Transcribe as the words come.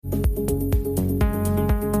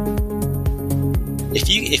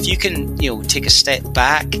If you can, take a step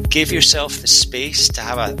back, give yourself the space to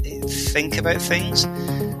have a think about things,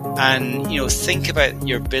 and think about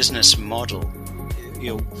your business model.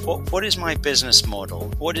 What is my business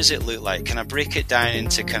model? What does it look like? Can I break it down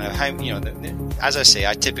into kind of how, as I say,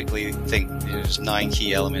 I typically think there's 9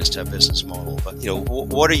 key elements to a business model, but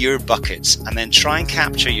what are your buckets? And then try and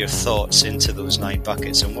capture your thoughts into those 9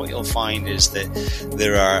 buckets. And what you'll find is that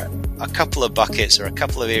there are a couple of buckets or a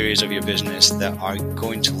couple of areas of your business that are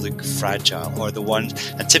going to look fragile, or the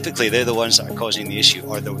ones, and typically they're the ones that are causing the issue,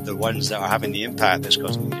 or the ones that are having the impact that's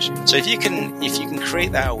causing the issue. So if you can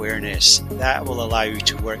create that awareness, that will allow you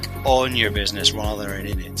to work on your business rather than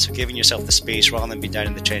in it. So giving yourself the space rather than being down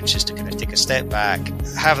in the trenches to kind of take a step back,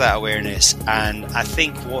 have that awareness. And I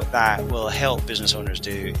think what that will help business owners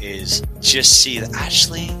do is just see that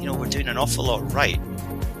actually, we're doing an awful lot right.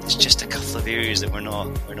 It's just a couple of areas that we're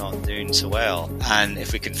not doing so well. And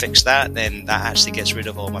if we can fix that, then that actually gets rid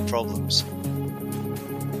of all my problems.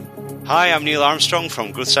 Hi, I'm Neil Armstrong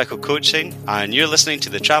from Growth Cycle Coaching, and you're listening to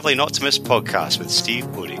the Traveling Optimist podcast with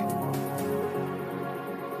Steve Bodie.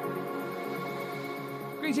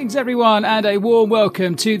 Greetings, everyone, and a warm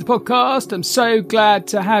welcome to the podcast. I'm so glad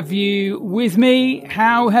to have you with me.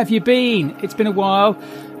 How have you been? It's been a while.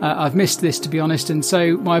 I've missed this, to be honest, and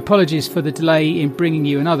so my apologies for the delay in bringing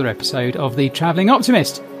you another episode of The Travelling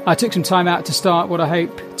Optimist. I took some time out to start what I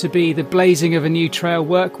hope to be the blazing of a new trail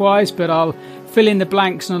work-wise, but I'll fill in the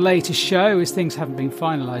blanks on a later show as things haven't been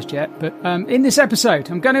finalised yet. But in this episode,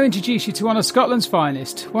 I'm going to introduce you to one of Scotland's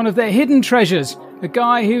finest, one of their hidden treasures, a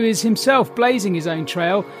guy who is himself blazing his own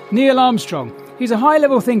trail, Neil Armstrong. He's a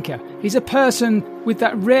high-level thinker. He's a person with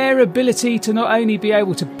that rare ability to not only be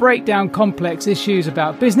able to break down complex issues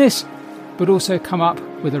about business, but also come up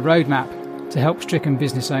with a roadmap to help stricken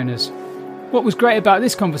business owners. What was great about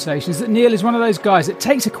this conversation is that Neil is one of those guys that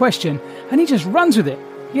takes a question and he just runs with it.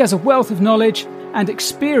 He has a wealth of knowledge and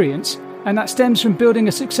experience, and that stems from building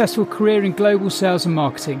a successful career in global sales and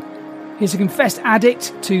marketing. He's a confessed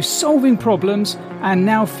addict to solving problems and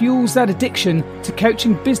now fuels that addiction to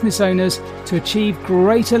coaching business owners to achieve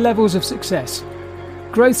greater levels of success.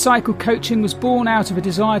 Growth Cycle Coaching was born out of a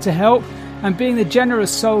desire to help, and being the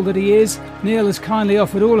generous soul that he is, Neil has kindly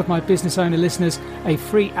offered all of my business owner listeners a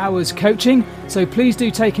free hour's coaching, so please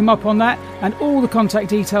do take him up on that, and all the contact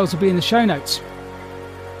details will be in the show notes.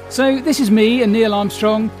 So this is me and Neil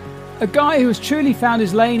Armstrong, a guy who has truly found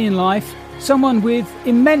his lane in life, someone with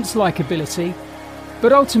immense likability,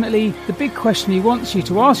 but ultimately the big question he wants you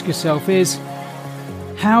to ask yourself is,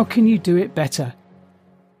 how can you do it better?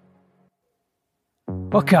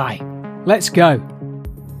 Okay, let's go.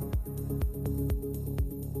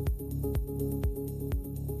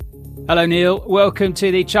 Hello Neil, welcome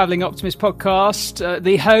to the Travelling Optimist podcast,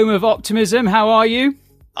 the home of optimism. How are you?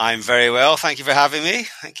 I'm very well, thank you for having me.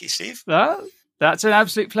 Thank you, Steve. That's an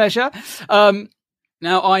absolute pleasure.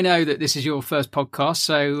 Now, I know that this is your first podcast,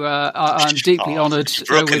 so I'm deeply honoured. You've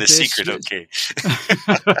broken the secret, okay.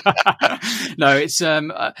 No, it's...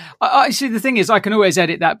 I see, the thing is, I can always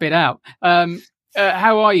edit that bit out.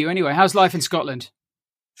 How are you anyway? How's life in Scotland?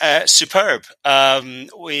 Superb.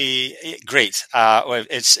 Great. Well,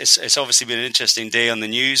 it's obviously been an interesting day on the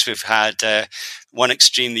news. We've had one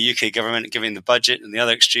extreme, the UK government giving the budget, and the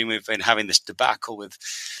other extreme, we've been having this debacle with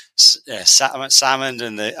Salmond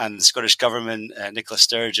and the Scottish government, Nicola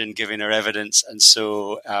Sturgeon giving her evidence. And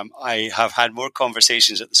so I have had more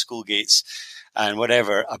conversations at the school gates and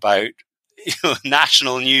whatever about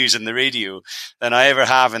national news and the radio than I ever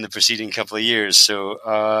have in the preceding couple of years.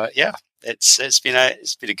 So it's been a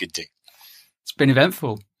good day. It's been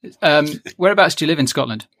eventful. Whereabouts do you live in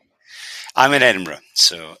Scotland? I'm in Edinburgh,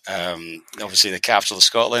 so obviously the capital of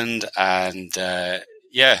Scotland, and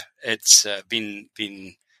it's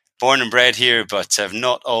been born and bred here, but I've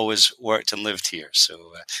not always worked and lived here.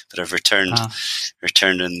 So, but I've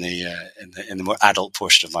returned in the more adult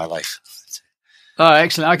portion of my life. Oh,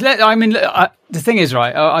 excellent! The thing is,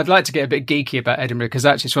 right? I'd like to get a bit geeky about Edinburgh because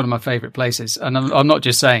actually it's one of my favourite places, and I'm not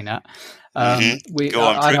just saying that. Go on,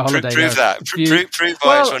 prove that. Prove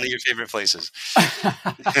why it's one of your favourite places.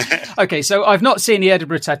 Okay, so I've not seen the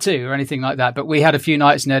Edinburgh Tattoo or anything like that, but we had a few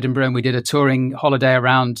nights in Edinburgh and we did a touring holiday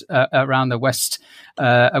around the west.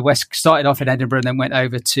 Started off in Edinburgh and then went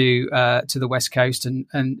over to the west coast, and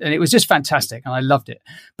it was just fantastic, and I loved it.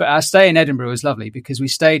 But our stay in Edinburgh was lovely because we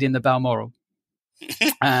stayed in the Balmoral.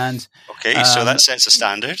 And so that sets a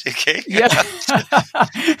standard. Okay, yeah.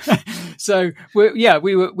 So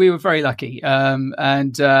we were very lucky,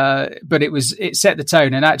 but it set the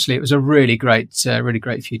tone, and actually it was a really great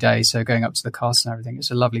few days. So going up to the castle and everything,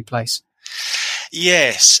 it's a lovely place.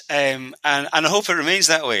 Yes, and I hope it remains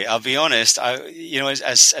that way. I'll be honest.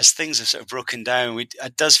 As things have sort of broken down,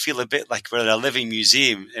 it does feel a bit like we're a living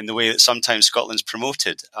museum in the way that sometimes Scotland's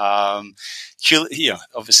promoted.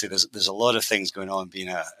 Obviously, there's a lot of things going on being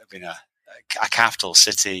a capital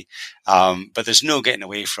city, but there's no getting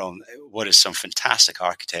away from what is some fantastic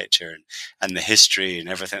architecture and the history and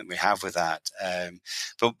everything that we have with that.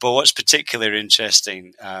 But what's particularly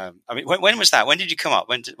interesting, when was that? When did you come up?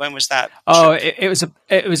 When was that? Oh,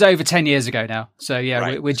 it was over 10 years ago now. So yeah,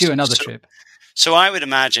 Right. we're due another trip. So I would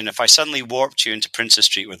imagine if I suddenly warped you into Princes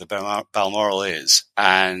Street where the Balmoral is,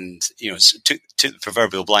 and took the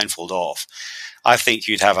proverbial blindfold off, I think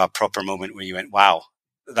you'd have a proper moment where you went, "Wow,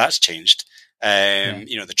 that's changed."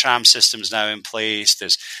 The tram system's now in place.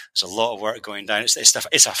 There's a lot of work going down. It's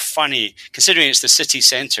a funny, considering it's the city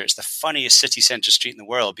centre, it's the funniest city centre street in the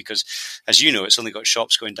world because, as you know, it's only got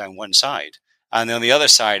shops going down one side. And then on the other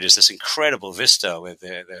side is this incredible vista with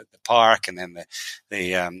the park and then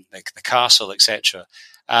the castle, etc.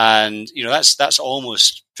 And that's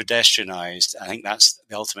almost pedestrianised. I think that's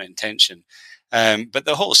the ultimate intention. But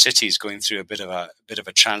the whole city is going through a bit of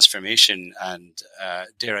a transformation and,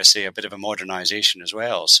 dare I say, a bit of a modernisation as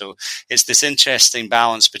well. So it's this interesting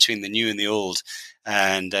balance between the new and the old.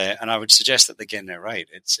 And I would suggest that they're getting it right.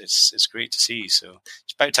 It's great to see. So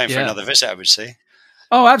it's about time for another visit, I would say.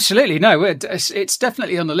 Oh, absolutely. No, it's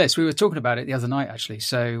definitely on the list. We were talking about it the other night, actually.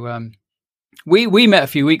 So we met a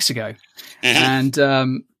few weeks ago, and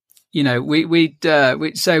we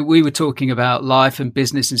were talking about life and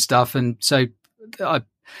business and stuff, and so I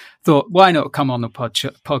thought, why not come on the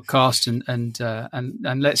podcast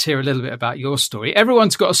and let's hear a little bit about your story.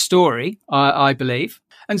 Everyone's got a story, I believe,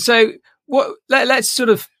 and so let's sort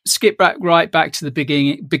of skip right back to the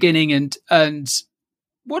beginning, and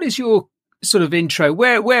what is your sort of intro?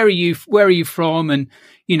 Where are you from, and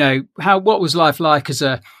what was life like as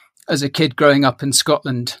a kid growing up in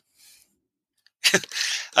Scotland?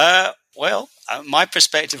 My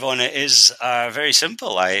perspective on it is very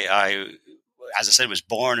simple. I as I said, was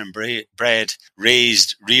born and bred,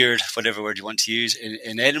 raised, reared, whatever word you want to use,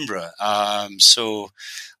 in Edinburgh. So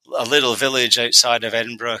a little village outside of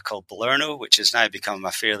Edinburgh called Balerno, which has now become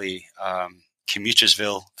a fairly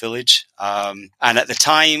commutersville village. And at the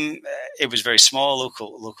time, it was very small,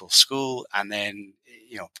 local school, and then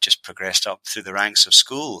just progressed up through the ranks of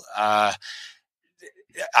school.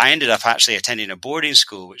 I ended up actually attending a boarding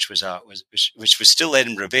school, which was still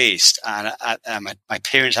Edinburgh based, and my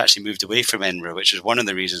parents actually moved away from Edinburgh, which was one of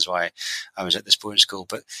the reasons why I was at this boarding school.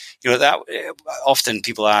 But that often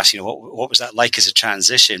people ask, what was that like as a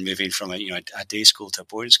transition, moving from a day school to a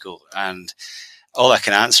boarding school? And all I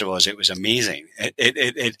can answer was it was amazing.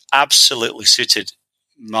 It absolutely suited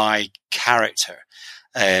my character,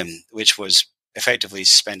 which was effectively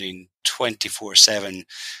spending 24/7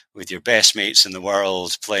 with your best mates in the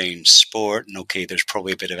world playing sport. And okay, there's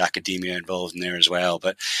probably a bit of academia involved in there as well,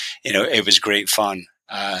 but it was great fun.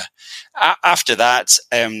 After that,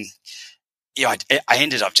 I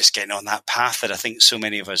ended up just getting on that path that I think so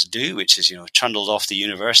many of us do, which is trundled off to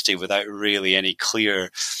university without really any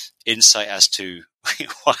clear insight as to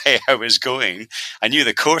why I was going. I knew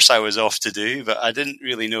the course I was off to do, but I didn't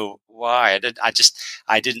really know why.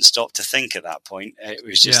 I didn't stop to think at that point. It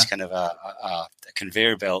was just kind of a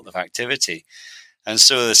conveyor belt of activity. And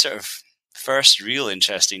so the sort of first real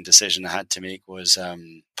interesting decision I had to make was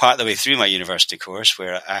part of the way through my university course,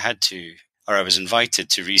 where I was invited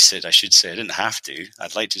to resit. I should say I didn't have to.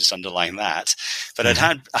 I'd like to just underline that. But I'd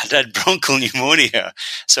had bronchial pneumonia.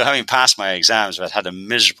 So having passed my exams, I'd had a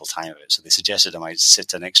miserable time of it. So they suggested I might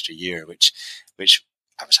sit an extra year, which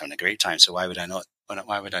I was having a great time. So why would I not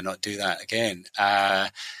do that again?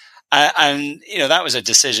 And that was a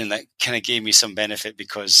decision that kind of gave me some benefit,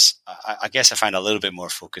 because I guess I found a little bit more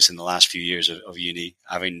focus in the last few years of uni,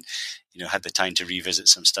 having had the time to revisit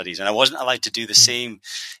some studies, and I wasn't allowed to do the same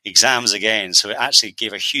exams again. So it actually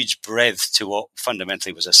gave a huge breadth to what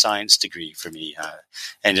fundamentally was a science degree for me.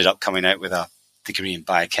 Ended up coming out with a degree in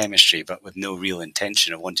biochemistry, but with no real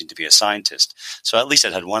intention of wanting to be a scientist. So at least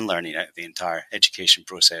I'd had one learning out of the entire education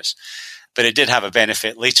process. But it did have a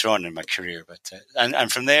benefit later on in my career. But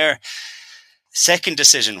and from there, second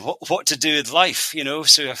decision, what to do with life,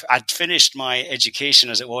 So I'd finished my education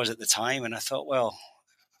as it was at the time, and I thought, well,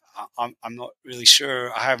 I'm not really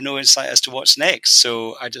sure. I have no insight as to what's next.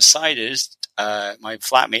 So I decided, my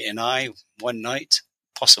flatmate and I, one night,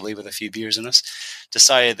 possibly with a few beers in us,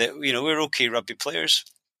 decided that, we're okay rugby players.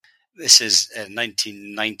 This is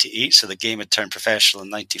 1998, so the game had turned professional in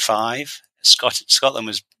 95. Scotland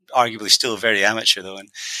was arguably still very amateur, though. And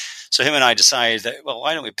so him and I decided that, well,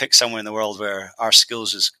 why don't we pick somewhere in the world where our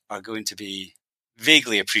skills are going to be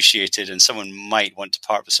vaguely appreciated, and someone might want to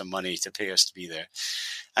part with some money to pay us to be there.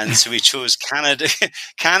 And so we chose Canada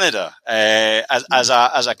as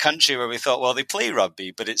a country where we thought, well, they play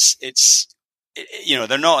rugby, but it's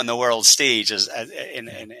they're not on the world stage as in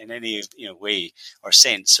any way or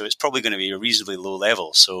sense. So it's probably going to be a reasonably low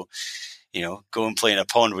level. So go and play in a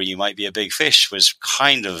pond where you might be a big fish was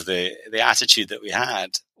kind of the attitude that we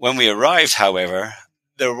had. When we arrived, however,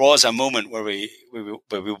 there was a moment where we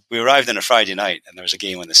arrived on a Friday night and there was a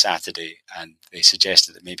game on the Saturday, and they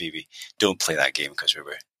suggested that maybe we don't play that game because we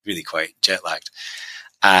were really quite jet lagged.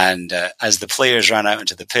 And as the players ran out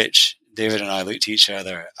into the pitch, David and I looked at each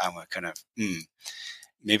other and were kind of,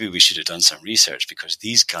 maybe we should have done some research, because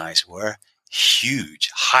these guys were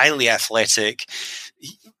huge, highly athletic,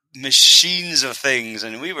 machines of things,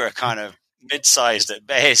 and we were kind of mid-sized at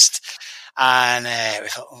best. And we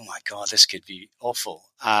thought, oh my God, this could be awful.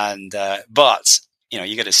 And but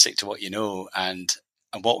you got to stick to what you know, and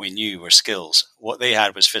what we knew were skills. What they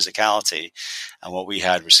had was physicality, and what we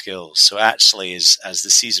had were skills. So actually, as the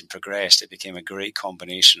season progressed, it became a great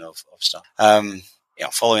combination of stuff.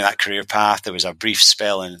 Following that career path, there was a brief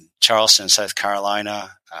spell in Charleston, South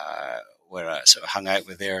Carolina, where I sort of hung out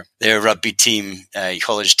with their rugby team,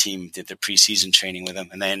 college team, did their pre-season training with them,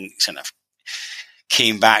 and then kind of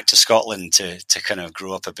came back to Scotland to kind of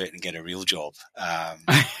grow up a bit and get a real job.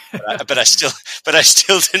 But I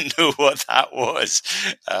still didn't know what that was.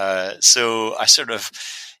 So I sort of,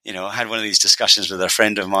 had one of these discussions with a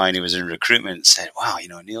friend of mine who was in recruitment and said, wow,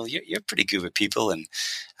 Neil, you're pretty good with people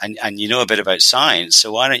and you know a bit about science.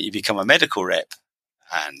 So why don't you become a medical rep?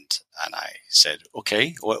 And I said,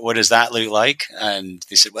 okay, what does that look like? And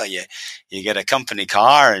they said, well, you get a company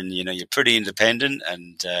car, and you're pretty independent,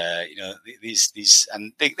 and these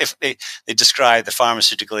and they described the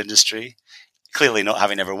pharmaceutical industry, clearly not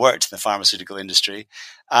having ever worked in the pharmaceutical industry,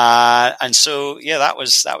 and so that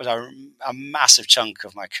was a massive chunk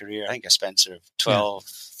of my career. I think I spent sort of 12,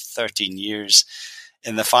 13 years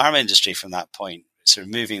in the pharma industry from that point, sort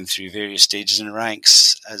of moving through various stages and ranks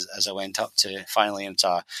as I went up to finally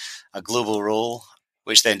into a global role,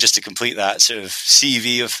 which then, just to complete that sort of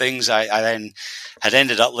CV of things, I then had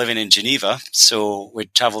ended up living in Geneva. So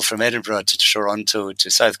we'd traveled from Edinburgh to Toronto to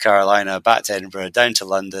South Carolina, back to Edinburgh, down to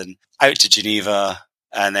London, out to Geneva,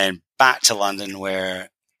 and then back to London, where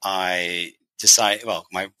I decided, well,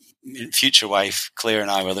 my future wife, Claire,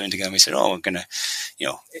 and I were living together, and we said, we're going to,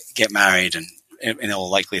 get married, and in all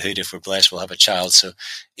likelihood, if we're blessed, we'll have a child. So,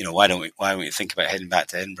 why don't we think about heading back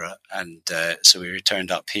to Edinburgh? And so we returned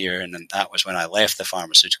up here, and then that was when I left the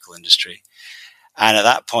pharmaceutical industry. And at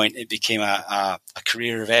that point, it became a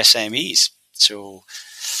career of SMEs. So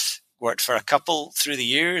worked for a couple through the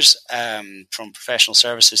years, from professional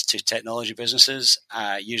services to technology businesses,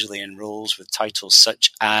 usually in roles with titles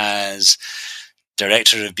such as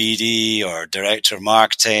Director of BD or Director of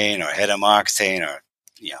Marketing or Head of Marketing or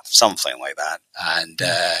something like that.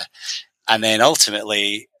 And then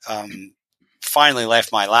ultimately, finally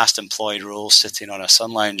left my last employed role sitting on a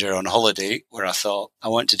sun lounger on holiday, where I thought I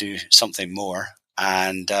want to do something more.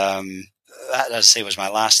 And that, as I say, was my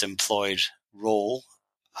last employed role.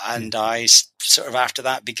 And I sort of after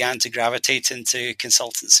that began to gravitate into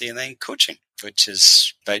consultancy and then coaching, which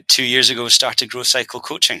is about 2 years ago started Growth Cycle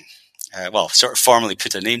Coaching. Sort of formally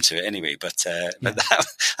put a name to it anyway, but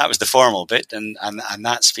that was the formal bit, and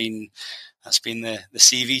that's been the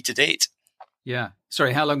CV to date. Yeah.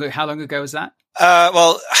 Sorry, how long ago was that?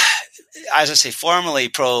 As I say, formally,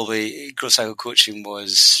 probably Growth Cycle Coaching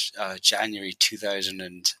was January 2000,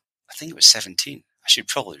 and I think it was 17. I should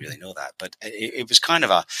probably really know that, but it was kind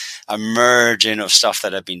of a merging of stuff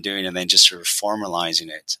that I've been doing and then just sort of formalizing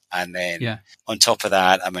it. And then on top of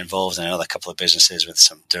that, I'm involved in another couple of businesses with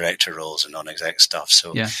some director roles and non-exec stuff.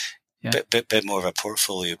 So bit more of a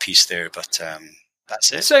portfolio piece there, but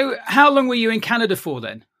that's it. So how long were you in Canada for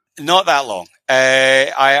then? Not that long.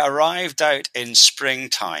 I arrived out in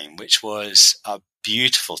springtime, which was a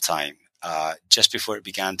beautiful time. Just before it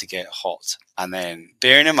began to get hot. And then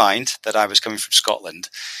bearing in mind that I was coming from Scotland,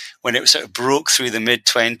 when it sort of broke through the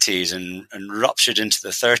mid-20s and ruptured into the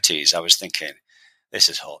 30s, I was thinking, this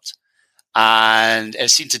is hot. And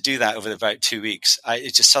it seemed to do that over about 2 weeks.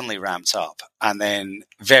 It just suddenly ramped up. And then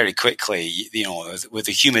very quickly, with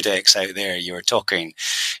the humidex out there, you were talking,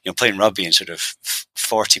 playing rugby in sort of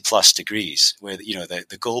 40 plus degrees, where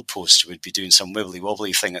the goalpost would be doing some wibbly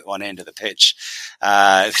wobbly thing at one end of the pitch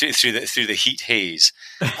through the heat haze,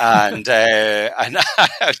 and I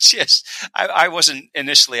wasn't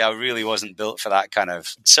initially. I really wasn't built for that kind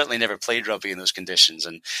of. Certainly never played rugby in those conditions.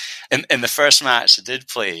 And in the first match I did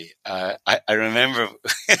play, I remember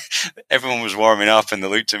everyone was warming up, and they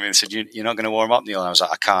looked at me and said, "You're not going to warm up, Neil?" And I was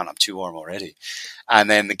like, "I can't. I'm too warm already." And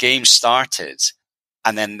then the game started.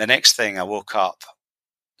 And then the next thing, I woke up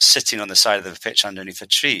sitting on the side of the pitch underneath a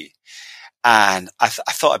tree. And I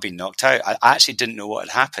thought I'd been knocked out. I actually didn't know what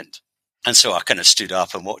had happened. And so I kind of stood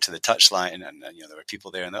up and walked to the touchline, and there were people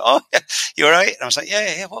there, and they're, "Oh, yeah, you all right?" And I was like,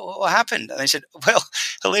 yeah. What happened? And they said, "Well,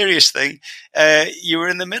 hilarious thing. You were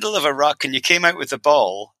in the middle of a ruck, and you came out with the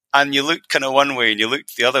ball, and you looked kind of one way, and you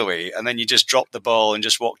looked the other way, and then you just dropped the ball and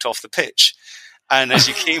just walked off the pitch. And as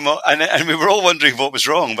you came up, and we were all wondering what was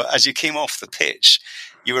wrong, but as you came off the pitch,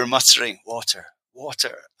 you were muttering, 'Water,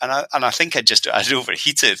 water.'" And I think I'd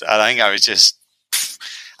overheated. I think I was just,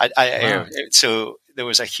 wow. So there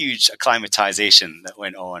was a huge acclimatization that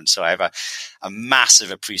went on. So I have a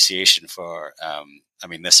massive appreciation for,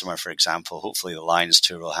 this summer, for example, hopefully the Lions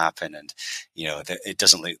tour will happen. And, it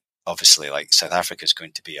doesn't look obviously like South Africa is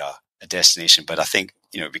going to be a destination, but I think,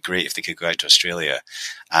 it'd be great if they could go out to Australia.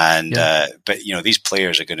 And, but these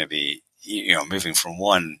players are going to be, moving from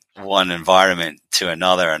one environment to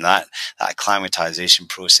another, and that acclimatization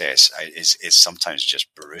process is sometimes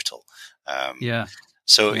just brutal.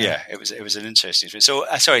 So it was an interesting. So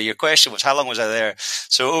sorry, your question was how long was I there?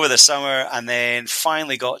 So over the summer, and then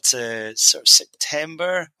finally got to sort of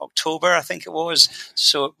September, October, I think it was.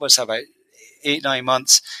 So it was about 8-9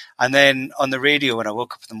 months. And then on the radio, when I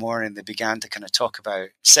woke up in the morning, they began to kind of talk about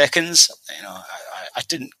seconds. I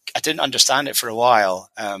didn't understand it for a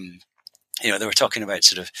while. They were talking about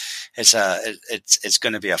sort of it's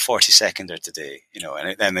going to be a 40-seconder today,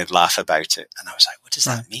 and then they'd laugh about it. And I was like, what does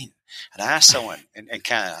that mean? And I asked someone in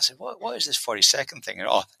Canada, I said, what is this 40-second thing? And,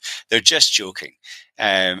 they're just joking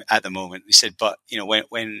at the moment. They said, but,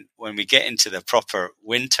 when we get into the proper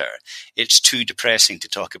winter, it's too depressing to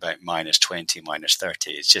talk about -20,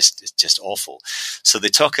 -30. It's just awful. So they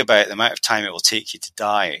talk about the amount of time it will take you to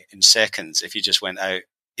die in seconds if you just went out,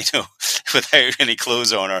 without any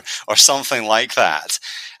clothes on or something like that.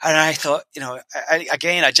 And I thought,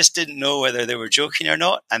 I just didn't know whether they were joking or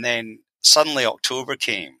not. And then suddenly October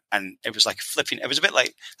came, and it was like it was a bit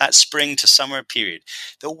like that spring to summer period.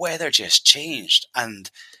 The weather just changed, and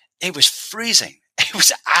it was freezing. It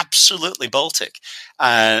was absolutely Baltic.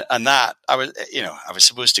 And that I was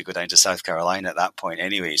supposed to go down to South Carolina at that point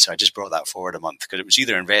anyway. So I just brought that forward a month, because it was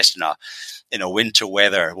either invest in a winter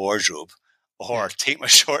weather wardrobe, or take my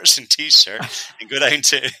shorts and t-shirt and go down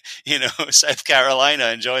to, South Carolina,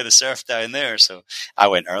 enjoy the surf down there. So I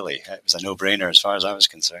went early. It was a no-brainer as far as I was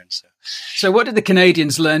concerned. So what did the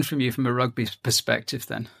Canadians learn from you from a rugby perspective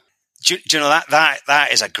then? Do you know,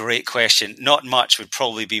 that is a great question. Not much would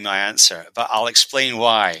probably be my answer, but I'll explain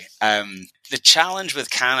why. The challenge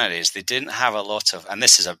with Canada is they didn't have a lot of, and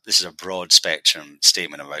this is a broad spectrum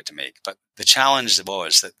statement I'm about to make, but the challenge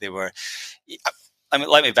was that they were.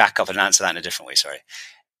 Let me back up and answer that in a different way. Sorry.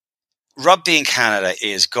 Rugby in Canada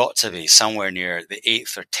is got to be somewhere near the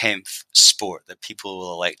 8th or 10th sport that people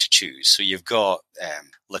will elect to choose. So you've got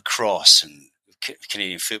lacrosse and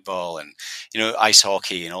Canadian football and, ice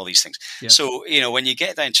hockey and all these things. Yeah. So, when you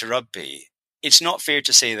get down to rugby, it's not fair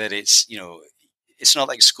to say that it's not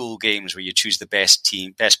like school games where you choose the best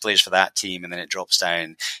players for that team, and then it drops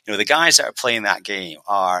down. The guys that are playing that game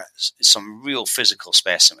are some real physical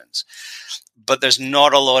specimens. But there's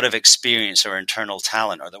not a lot of experience or internal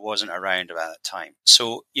talent, or there wasn't around about that time.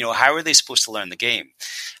 So, how are they supposed to learn the game?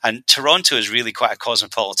 And Toronto is really quite a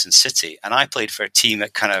cosmopolitan city. And I played for a team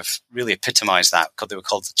that kind of really epitomized that, because they were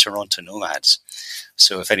called the Toronto Nomads.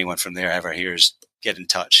 So if anyone from there ever hears, get in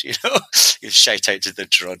touch, you shout out to the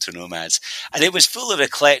Toronto Nomads. And it was full of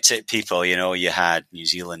eclectic people. You had New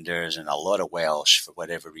Zealanders and a lot of Welsh for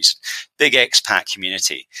whatever reason. Big expat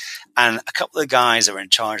community. And a couple of guys that were in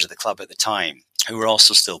charge of the club at the time, who were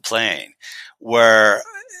also still playing, were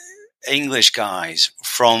English guys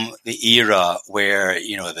from the era where,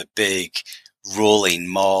 the big rolling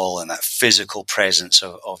maul and that physical presence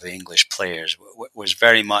of the English players was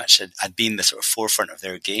very much, had been the sort of forefront of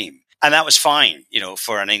their game. And that was fine,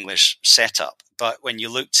 for an English setup. But when you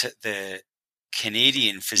looked at the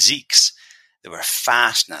Canadian physiques, they were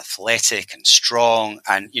fast and athletic and strong.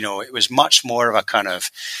 And, it was much more of a kind of,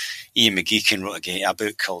 Ian McGeechan wrote a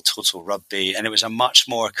book called Total Rugby. And it was a much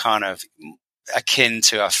more kind of akin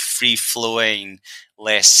to a free-flowing,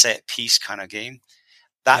 less set-piece kind of game.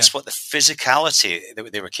 That's what the physicality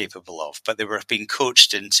that they were capable of, but they were being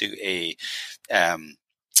coached into a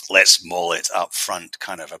let's maul it up front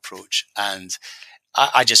kind of approach. And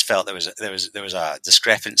I just felt there was a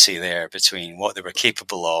discrepancy there between what they were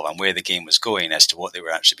capable of and where the game was going as to what they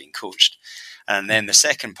were actually being coached. And then the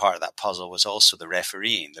second part of that puzzle was also the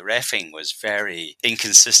refereeing. The reffing was very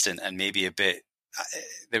inconsistent and maybe a bit.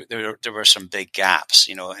 There were some big gaps,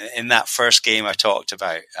 in that first game I talked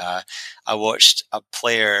about. I watched a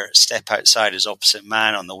player step outside his opposite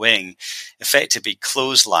man on the wing, effectively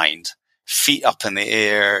clotheslined, feet up in the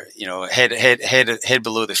air, head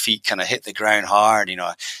below the feet, kind of hit the ground hard,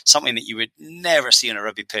 something that you would never see on a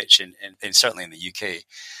rugby pitch in certainly in the UK.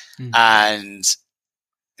 And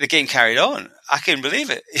the game carried on. I couldn't believe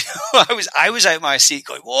it. I was out my seat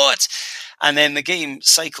going, what? And then the game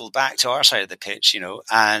cycled back to our side of the pitch,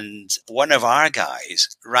 and one of our guys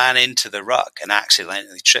ran into the ruck and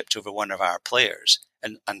accidentally tripped over one of our players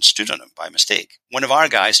and stood on him by mistake. One of our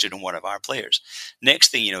guys stood on one of our players. Next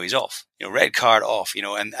thing you know, he's off, red card off,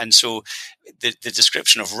 and so the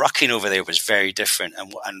description of rucking over there was very different,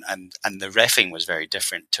 and the reffing was very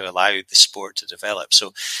different to allow the sport to develop.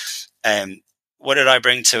 So, what did I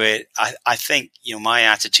bring to it? I think, my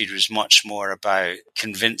attitude was much more about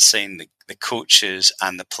convincing the coaches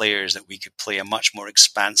and the players that we could play a much more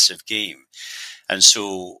expansive game. And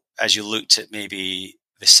so as you looked at maybe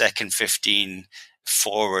the second 15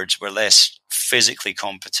 forwards were less physically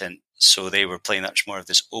competent, so they were playing much more of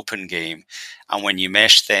this open game. And when you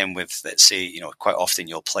mesh them with, let's say, quite often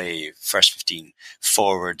you'll play first 15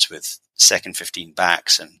 forwards with second 15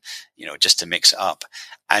 backs, and just to mix it up.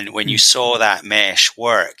 And when you saw that mesh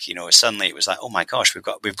work, suddenly it was like, oh my gosh,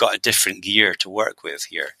 we've got a different gear to work with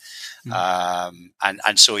here.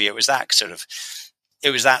 And so it was that sort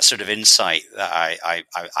of insight that I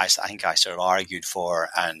think I sort of argued for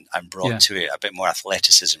and brought to it a bit more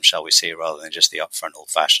athleticism, shall we say, rather than just the upfront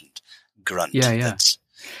old fashioned grunt.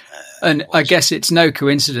 And I guess it's no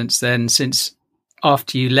coincidence then, since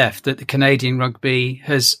after you left, that the Canadian rugby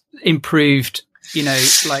has improved,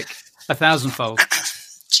 like 1,000-fold.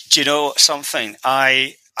 Do you know something?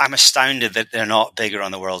 I'm astounded that they're not bigger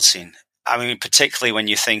on the world scene. I mean, particularly when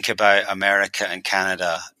you think about America and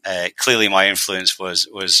Canada, clearly my influence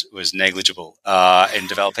was negligible in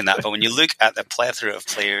developing that. But when you look at the plethora of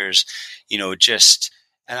players, this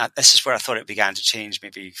is where I thought it began to change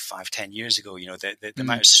maybe 5-10 years ago. The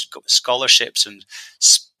amount of scholarships and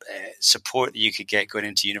support that you could get going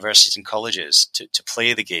into universities and colleges to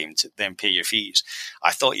play the game, to then pay your fees.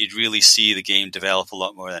 I thought you'd really see the game develop a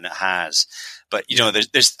lot more than it has. But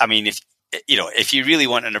there's I mean, if you really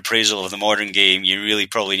want an appraisal of the modern game, you really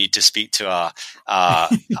probably need to speak to a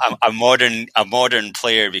modern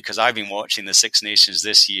player, because I've been watching the Six Nations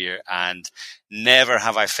this year and never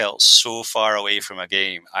have I felt so far away from a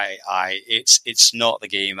game. It's not the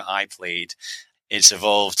game that I played. It's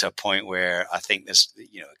evolved to a point where I think there's,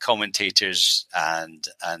 commentators and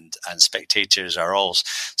spectators are all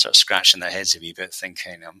sort of scratching their heads a wee bit,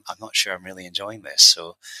 thinking, I'm not sure I'm really enjoying this.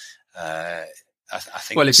 So, I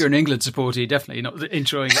think. Well, if you're an England supporter, you're definitely not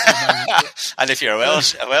enjoying it at the moment. And if you're a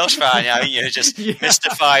Welsh fan, I think you're just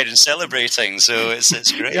mystified and celebrating. So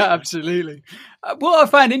it's great. Yeah, absolutely. What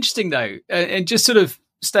I find interesting, though, and just sort of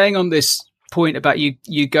staying on this point about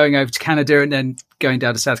you going over to Canada and then going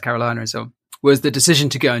down to South Carolina and so on, was the decision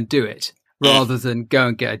to go and do it rather than go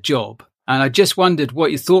and get a job. And I just wondered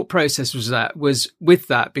what your thought process was with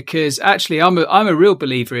that, because actually I'm a real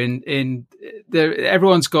believer in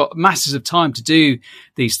everyone's got masses of time to do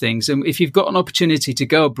these things. And if you've got an opportunity to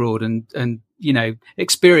go abroad and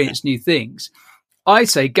experience new things, I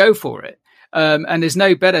say go for it. And there's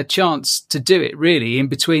no better chance to do it really in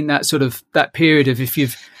between that period of, if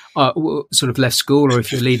you've sort of left school or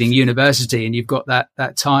if you're leaving university, and you've got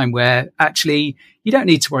that time where actually you don't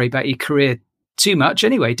need to worry about your career too much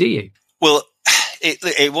anyway, do you? Well,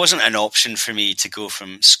 it wasn't an option for me to go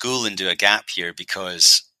from school and do a gap year,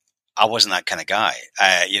 because I wasn't that kind of guy.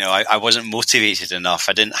 I wasn't motivated enough.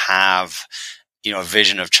 I didn't have, a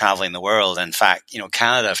vision of traveling the world. In fact,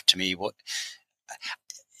 Canada to me,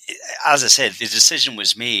 as I said, the decision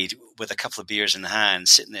was made with a couple of beers in hand,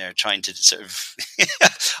 sitting there trying to sort of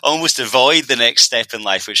almost avoid the next step in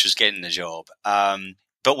life, which was getting the job.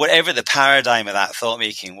 But whatever the paradigm of that thought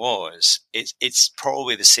making was, it's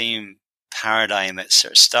probably the same paradigm that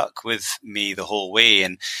sort of stuck with me the whole way.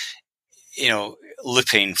 And,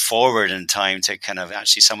 looping forward in time to kind of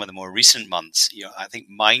actually some of the more recent months, I think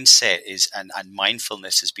mindset and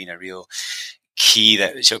mindfulness has been a real key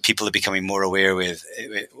that people are becoming more aware with,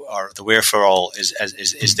 or the wherefore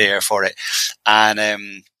is there for it. And,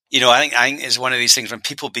 I think it's one of these things when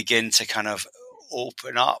people begin to kind of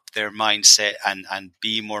open up their mindset and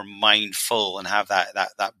be more mindful and have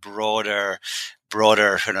that broader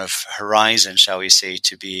kind of horizon, shall we say,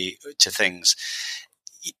 to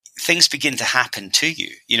things begin to happen to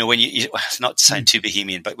you. When you not to sound too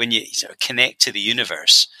bohemian, but when you sort of connect to the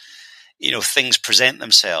universe, things present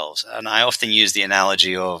themselves. And I often use the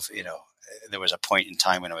analogy of, there was a point in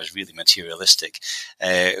time when I was really materialistic,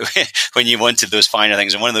 when you wanted those finer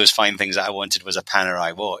things. And one of those fine things that I wanted was a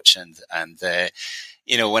Panerai watch. And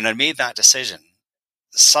when I made that decision,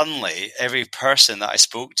 suddenly every person that I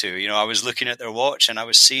spoke to, I was looking at their watch and I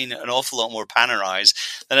was seeing an awful lot more Panerais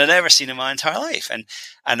than I'd ever seen in my entire life. And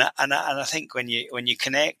I think when you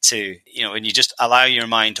connect to, when you just allow your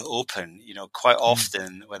mind to open, quite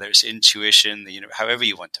often, whether it's intuition, however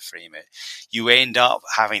you want to frame it, you end up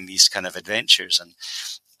having these kind of adventures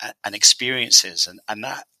and experiences, and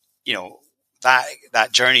that,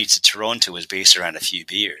 that journey to Toronto was based around a few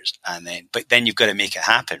beers, but then you've got to make it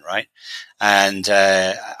happen, right? And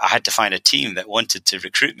I had to find a team that wanted to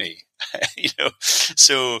recruit me,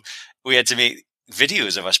 so we had to make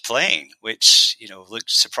videos of us playing, which,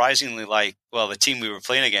 looked surprisingly like, the team we were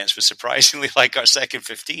playing against was surprisingly like our second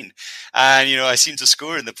 15. And, I seemed to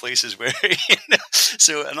score in the places where,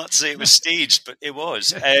 so not to say it was staged, but it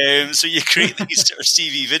was. So you create these sort of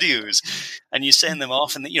CV videos and you send them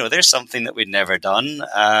off, and, there's something that we'd never done.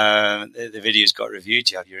 The videos got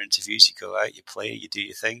reviewed. You have your interviews, you go out, you play, you do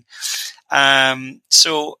your thing.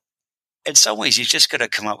 So in some ways, you've just got to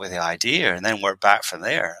come up with the idea and then work back from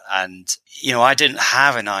there. And, I didn't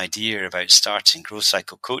have an idea about starting growth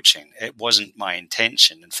cycle coaching. It wasn't my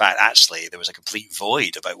intention. In fact, actually, there was a complete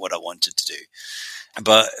void about what I wanted to do.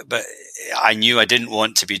 But I knew I didn't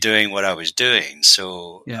want to be doing what I was doing.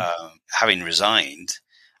 So having resigned,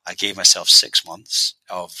 I gave myself 6 months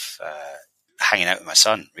of hanging out with my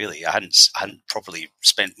son, really. I hadn't properly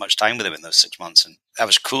spent much time with him in those 6 months. And that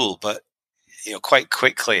was cool. But quite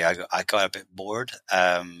quickly, I got a bit bored.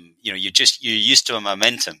 You're used to a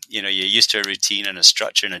momentum. You're used to a routine and a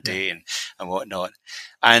structure in a day and whatnot.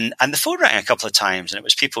 And the phone rang a couple of times, and it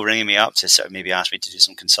was people ringing me up to sort of maybe ask me to do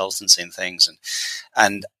some consultancy and things.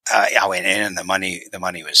 And I went in, and the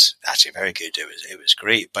money was actually very good. It was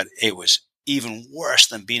great, but it was even worse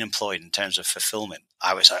than being employed in terms of fulfillment.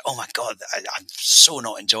 I was like, oh my God, I'm so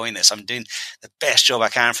not enjoying this. I'm doing the best job I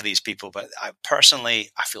can for these people, but I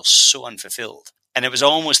feel so unfulfilled. And it was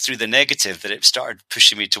almost through the negative that it started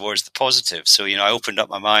pushing me towards the positive. So, I opened up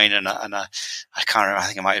my mind, and I can't remember, I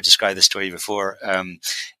think I might have described this story before.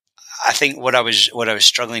 I think what I was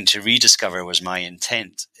struggling to rediscover was my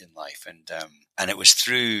intent in life. And it was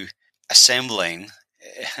through assembling,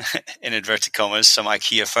 in inverted commas, some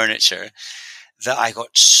IKEA furniture, that I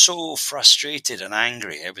got so frustrated and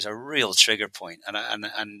angry. It was a real trigger point. And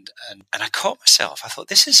I caught myself. I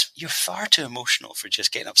thought, you're far too emotional for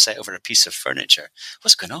just getting upset over a piece of furniture.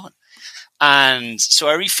 What's going on? And so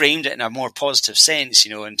I reframed it in a more positive sense,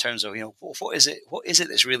 in terms of, what is it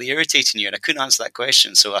that's really irritating you? And I couldn't answer that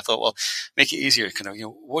question. So I thought, well, make it easier. Kind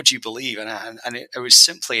of, what do you believe? And it was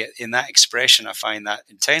simply in that expression, I find that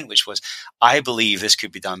intent, which was, I believe this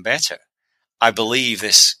could be done better. I believe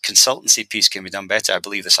this consultancy piece can be done better. I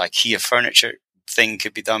believe this IKEA furniture thing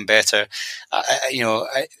could be done better.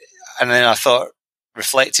 And then I thought,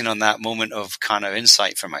 reflecting on that moment of kind of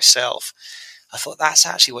insight for myself, I thought that's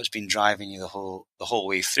actually what's been driving you the whole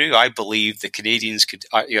way through. I believe the Canadians could,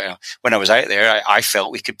 when I was out there, I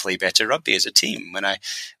felt we could play better rugby as a team. When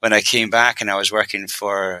I came back and I was working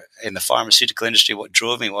in the pharmaceutical industry, what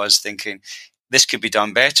drove me was thinking, this could be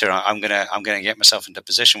done better. I'm gonna get myself into a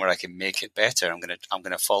position where I can make it better. I'm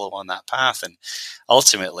gonna follow on that path. And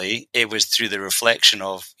ultimately, it was through the reflection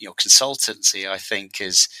of, consultancy, I think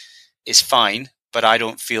is fine, but I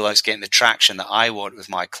don't feel like it's getting the traction that I want with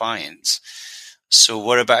my clients. So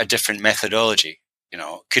what about a different methodology?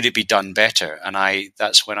 Could it be done better? And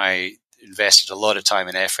that's when I invested a lot of time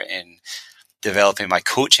and effort in developing my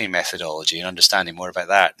coaching methodology and understanding more about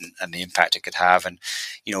that and the impact it could have. And,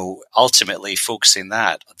 ultimately focusing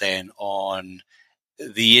that then on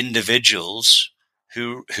the individuals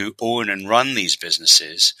who own and run these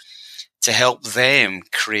businesses to help them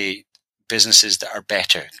create businesses that are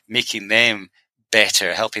better, making them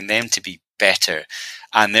better, helping them to be better,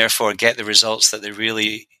 and therefore get the results that they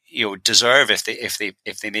really deserve if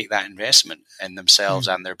they make that investment in themselves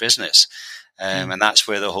and their business. And that's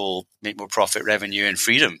where the whole make more profit, revenue, and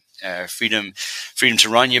freedom to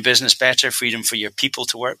run your business better, freedom for your people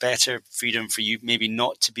to work better, freedom for you maybe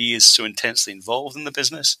not to be as so intensely involved in the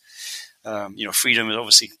business. Freedom is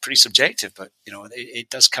obviously pretty subjective, but it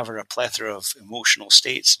does cover a plethora of emotional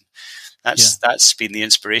states. That's been the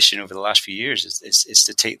inspiration over the last few years is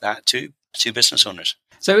to take that too. two business owners.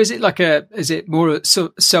 So is it more a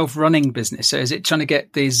self-running business? So is it trying to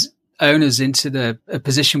get these owners into a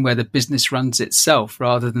position where the business runs itself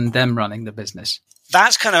rather than them running the business?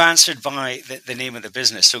 That's kind of answered by the name of the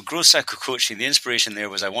business. So Growth Cycle Coaching, the inspiration there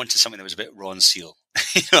was I wanted something that was a bit Ron Seal.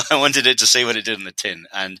 I wanted it to say what it did on the tin.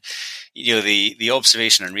 And, the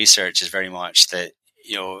observation and research is very much that,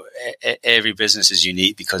 every business is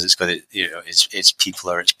unique because it's got, its people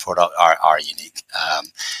or its product are unique.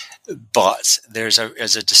 But there's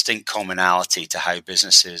a distinct commonality to how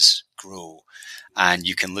businesses grow. And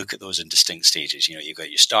you can look at those in distinct stages. You've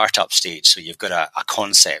got your startup stage. So you've got a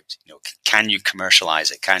concept, can you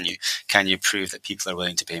commercialize it? Can you prove that people are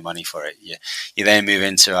willing to pay money for it? You then move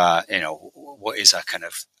into what is a kind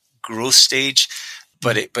of growth stage.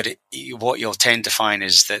 But what you'll tend to find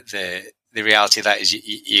is that the reality of that is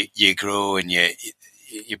you grow and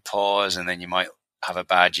you pause, and then you might have a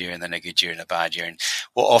bad year and then a good year and a bad year. And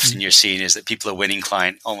what often you're seeing is that people are winning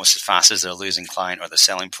client almost as fast as they're losing client, or they're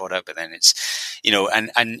selling product. But then it's,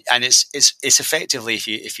 and it's effectively,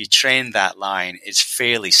 if you trend that line, it's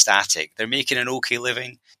fairly static. They're making an okay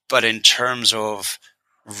living, but in terms of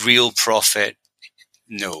real profit,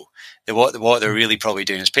 no. What they're really probably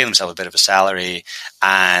doing is paying themselves a bit of a salary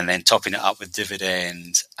and then topping it up with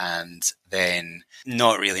dividend, and then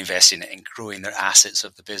not really investing in growing their assets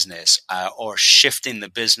of the business, or shifting the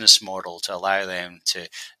business model to allow them to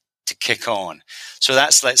kick on. So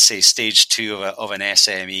that's, let's say, stage 2 of an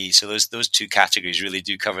SME. So those two categories really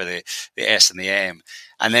do cover the S and the M.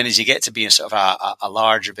 And then as you get to be a sort of a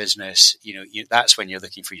larger business, that's when you're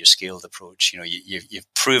looking for your scaled approach.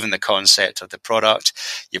 You've proven the concept of the product.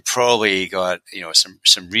 You've probably got,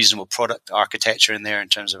 some reasonable product architecture in there in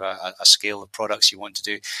terms of a scale of products you want to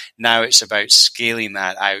do. Now it's about scaling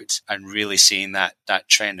that out and really seeing that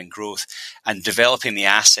trend and growth, and developing the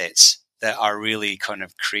assets that are really kind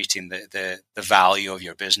of creating the value of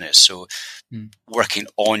your business. So working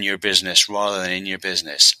on your business rather than in your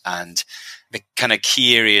business. And the kind of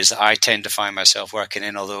key areas that I tend to find myself working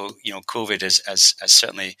in, although, COVID has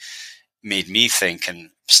certainly made me think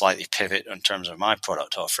and slightly pivot in terms of my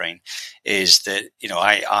product offering, is that,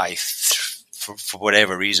 I for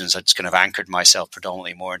whatever reasons, I just kind of anchored myself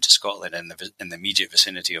predominantly more into Scotland and in the immediate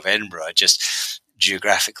vicinity of Edinburgh, just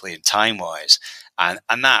geographically and time-wise. And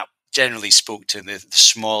that generally spoke to the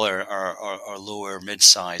smaller or lower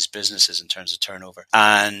mid-sized businesses in terms of turnover.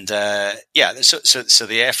 And so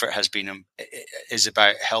the effort is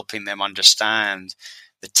about helping them understand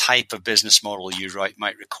the type of business model you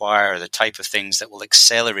might require, the type of things that will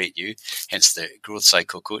accelerate you, hence the growth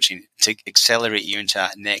cycle coaching, to accelerate you into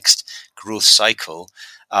that next growth cycle,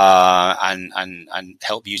 and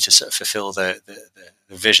help you to sort of fulfill the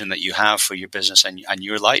vision that you have for your business and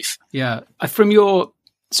your life. Yeah. From your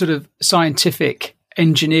sort of scientific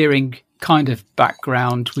engineering kind of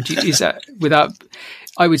background,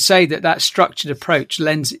 I would say that structured approach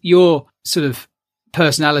lends your sort of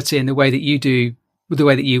personality and the way that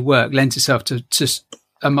you work lends itself to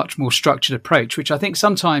a much more structured approach, which I think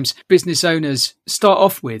sometimes business owners start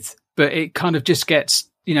off with, but it kind of just gets,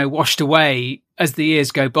 washed away as the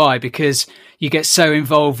years go by, because you get so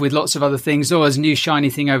involved with lots of other things. Oh, there's a new shiny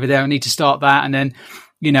thing over there, I need to start that. And then,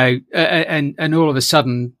 and all of a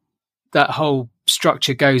sudden that whole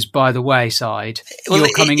structure goes by the wayside. Well,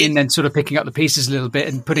 you're coming in and sort of picking up the pieces a little bit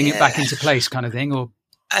and putting it back into place, kind of thing. Or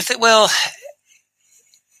I think,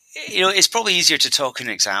 it's probably easier to talk in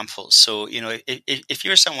examples. So, if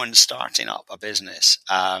you're someone starting up a business,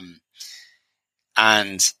 and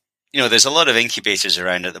there's a lot of incubators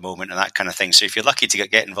around at the moment and that kind of thing. So if you're lucky to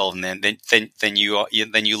get involved in them, then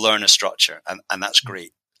you learn a structure, and that's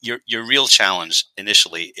great. Your real challenge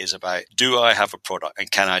initially is about, do I have a product and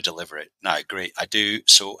can I deliver it? Now, great, I do.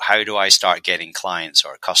 So how do I start getting clients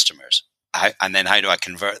or customers? And then how do I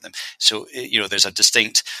convert them? So, there's a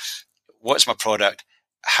distinct, what's my product?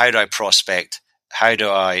 How do I prospect? How do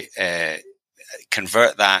I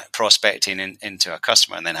convert that prospecting into a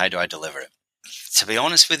customer? And then how do I deliver it? To be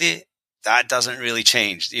honest with you, that doesn't really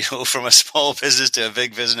change. From a small business to a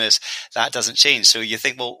big business, that doesn't change. So you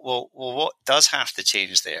think, well, what does have to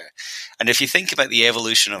change there? And if you think about the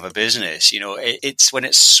evolution of a business, it's when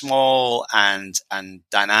it's small and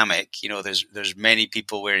dynamic. There's many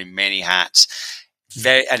people wearing many hats.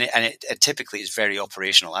 It typically is very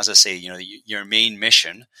operational. As I say, your main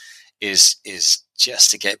mission is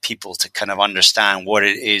just to get people to kind of understand what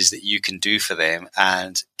it is that you can do for them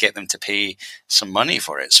and get them to pay some money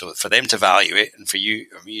for it. So for them to value it and for you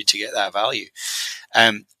to get that value.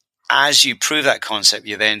 As you prove that concept,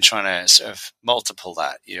 you're then trying to sort of multiple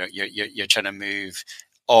that. You're trying to move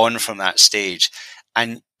on from that stage.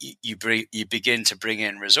 And you begin to bring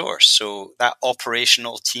in resource. So that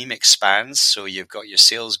operational team expands. So you've got your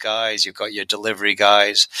sales guys, you've got your delivery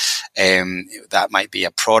guys. That might be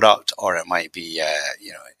a product, or it might be a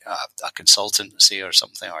consultancy or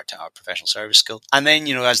something, or a professional service skill. And then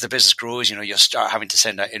as the business grows, you'll start having to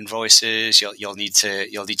send out invoices. You'll need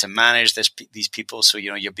to manage these people. So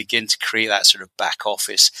you begin to create that sort of back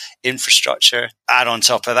office infrastructure. Add on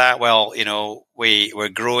top of that, well, we're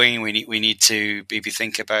growing. We need to maybe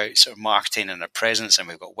think about sort of marketing and a presence, and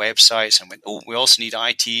we've got websites, and we also need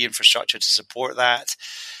IT infrastructure to support that.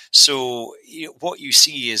 So what you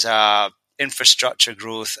see is infrastructure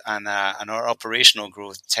growth and our operational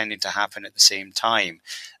growth tending to happen at the same time.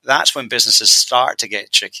 That's when businesses start to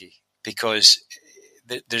get tricky, because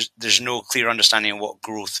there's no clear understanding of what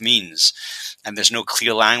growth means, and there's no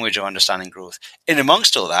clear language of understanding growth. And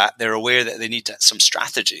amongst all that, they're aware that they need some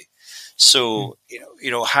strategy. So,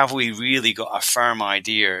 have we really got a firm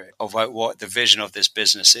idea about what the vision of this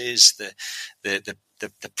business is? The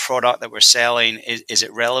product that we're selling, is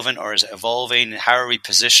it relevant, or is it evolving? How are we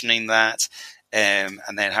positioning that? And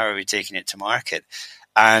then how are we taking it to market?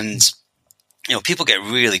 And, people get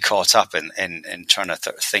really caught up in trying to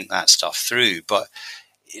think that stuff through. But,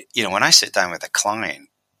 when I sit down with a client,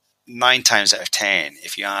 9 times out of 10,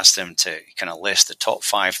 if you ask them to kind of list the top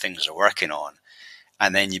 5 things they're working on,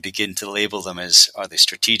 and then you begin to label them as, are they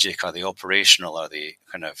strategic, are they operational, are they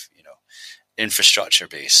kind of, infrastructure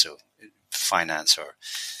based, so finance or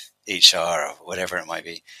HR or whatever it might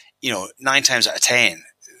be. 9 times out of 10,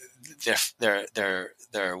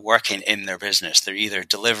 they're working in their business. They're either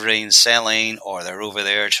delivering, selling, or they're over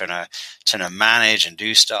there trying to manage and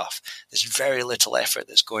do stuff. There's very little effort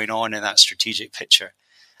that's going on in that strategic picture,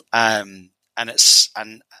 and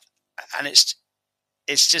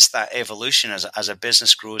it's just that evolution as a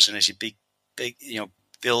business grows, and as you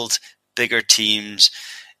build bigger teams,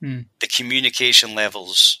 the communication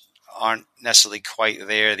levels aren't necessarily quite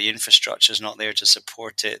there. The infrastructure is not there to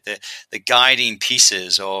support it. The guiding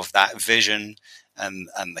pieces of that vision and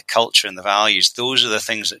the culture and the values, those are the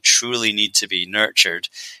things that truly need to be nurtured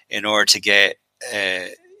in order to get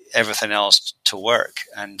everything else to work.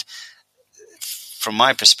 And from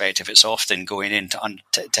my perspective, it's often going in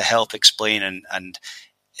to help explain and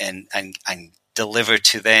deliver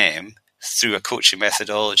to them through a coaching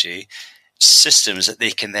methodology systems that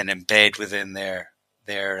they can then embed within their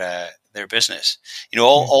business.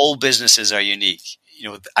 All businesses are unique.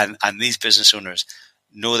 And these business owners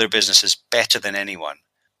know their businesses better than anyone.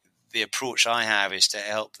 The approach I have is to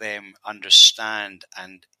help them understand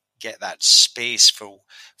and get that space for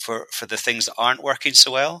the things that aren't working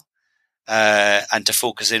so well. And to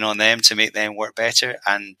focus in on them to make them work better,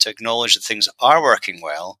 and to acknowledge the things that are working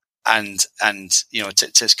well, and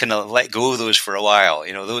to kind of let go of those for a while.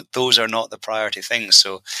 Those are not the priority things.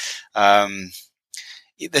 So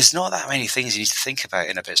there's not that many things you need to think about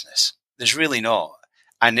in a business. There's really not.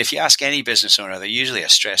 And if you ask any business owner, they're usually a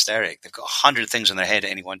stressed Eric. They've got 100 things on their head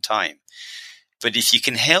at any one time. But if you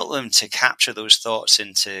can help them to capture those thoughts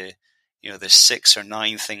into the 6 or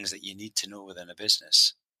 9 things that you need to know within a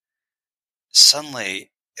business,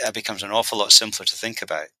 suddenly it becomes an awful lot simpler to think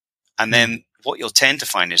about. And then what you'll tend to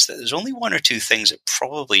find is that there's only 1 or 2 things that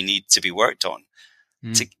probably need to be worked on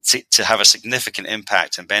to have a significant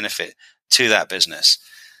impact and benefit to that business.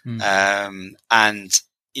 And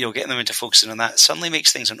getting them into focusing on that suddenly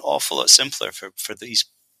makes things an awful lot simpler for these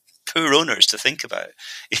poor owners to think about.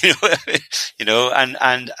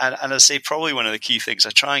 And I say probably one of the key things I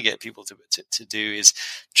try and get people to do is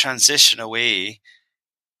transition away,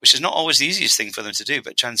 which is not always the easiest thing for them to do,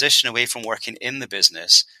 but transition away from working in the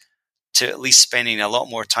business to at least spending a lot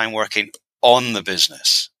more time working on the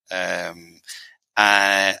business. And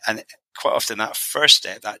quite often that first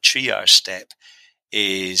step, that triage step,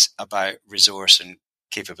 is about resource and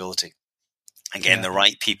capability and getting the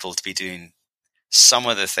right people to be doing some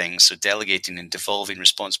of the things. So delegating and devolving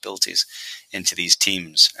responsibilities into these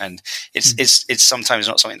teams. And it's sometimes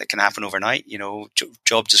not something that can happen overnight.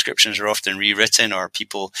 Job descriptions are often rewritten, or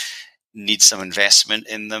people need some investment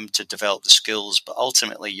in them to develop the skills. But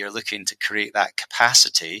ultimately, you're looking to create that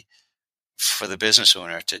capacity for the business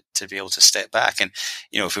owner to be able to step back. And,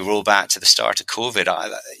 if we roll back to the start of COVID,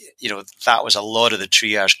 that was a lot of the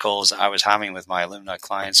triage calls that I was having with my alumni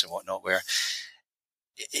clients and whatnot, where,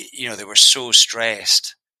 they were so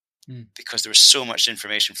stressed because there was so much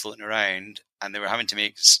information floating around, and they were having to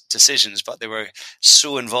make decisions, but they were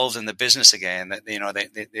so involved in the business again that,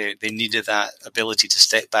 they needed that ability to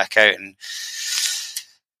step back out and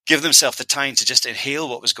give themselves the time to just inhale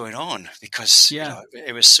what was going on, because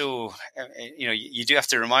it was so, you do have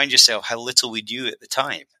to remind yourself how little we knew at the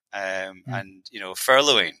time. and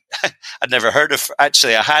furloughing. I had heard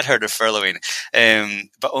of furloughing,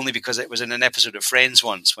 but only because it was in an episode of Friends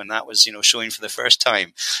once when that was showing for the first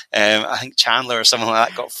time. I think Chandler or someone like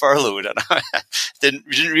that got furloughed, and I didn't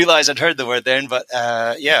realize I'd heard the word then. But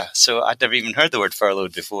so I'd never even heard the word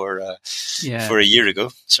furloughed before for a year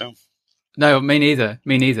ago. So. No, me neither.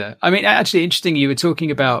 I mean, actually, interesting. You were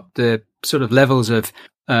talking about the sort of levels of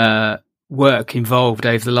work involved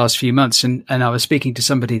over the last few months, and I was speaking to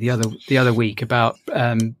somebody the other week about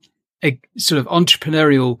a sort of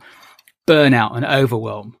entrepreneurial burnout and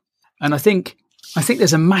overwhelm. And I think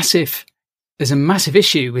there's a massive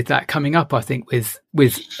issue with that coming up. I think with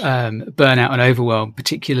burnout and overwhelm,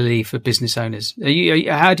 particularly for business owners.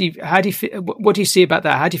 How do you feel, what do you see about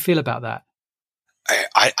that? How do you feel about that?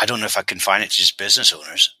 I don't know if I confine it to just business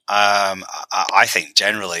owners. I think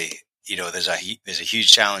generally, there's a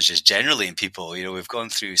huge challenge just generally in people. We've gone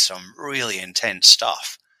through some really intense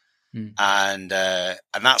stuff, and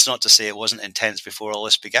that's not to say it wasn't intense before all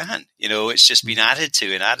this began. It's just been added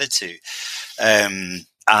to.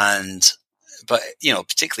 But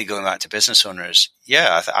particularly going back to business owners,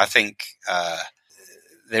 I think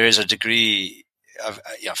there is a degree of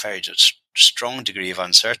very just strong degree of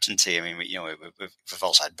uncertainty. I mean, we've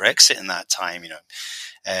also had Brexit in that time.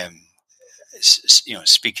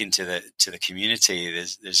 Speaking to the community,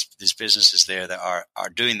 there's businesses there that are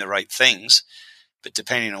doing the right things, but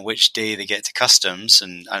depending on which day they get to customs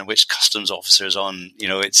and which customs officer's on,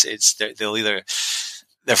 they'll either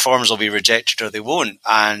their forms will be rejected or they won't.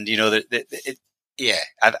 And I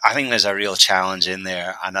think there's a real challenge in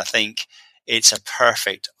there, and I think it's a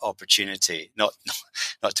perfect opportunity, not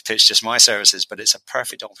to pitch just my services, but it's a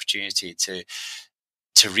perfect opportunity to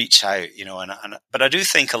reach out, but I do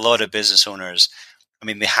think a lot of business owners, I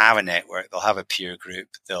mean, they have a network, they'll have a peer group,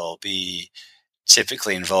 they'll be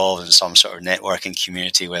typically involved in some sort of networking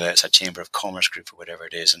community, whether it's a chamber of commerce group or whatever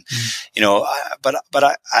it is. And,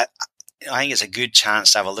 I think it's a good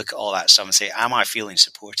chance to have a look at all that stuff and say, am I feeling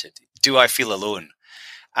supported? Do I feel alone?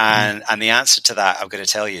 And the answer to that, I've got to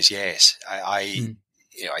tell you, is yes. I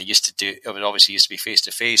used to do, it obviously used to be face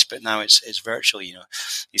to face, but now it's virtual.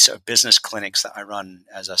 These sort of business clinics that I run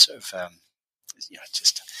as a sort of,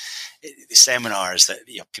 just seminars that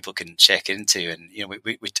people can check into, and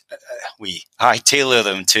I tailor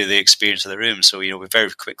them to the experience of the room. So we very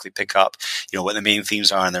quickly pick up what the main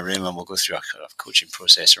themes are in the room, and we'll go through a kind of coaching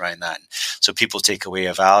process around that. So people take away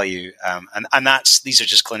a value, and these are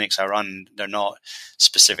just clinics I run. They're not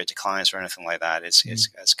specific to clients or anything like that. It's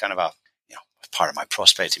kind of a part of my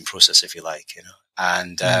prospecting process, if you like.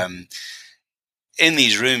 And in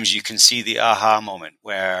these rooms, you can see the aha moment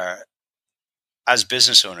where, as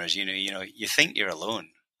business owners, you think you're alone,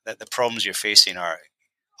 that the problems you're facing are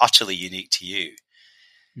utterly unique to you.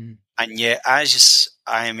 And yet, as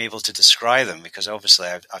I am able to describe them, because obviously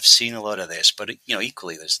I've seen a lot of this, but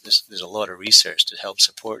equally there's a lot of research to help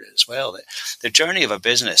support it as well. That the journey of a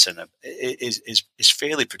business is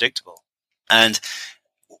fairly predictable, and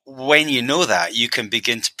when you know that, you can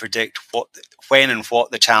begin to predict when and what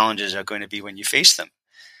the challenges are going to be when you face them.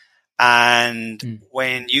 And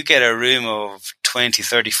when you get a room of 20,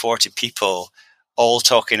 30, 40 people all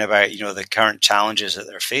talking about, the current challenges that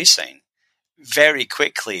they're facing, very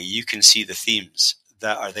quickly you can see the themes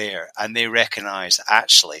that are there, and they recognize,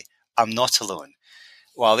 actually, I'm not alone.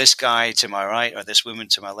 While this guy to my right or this woman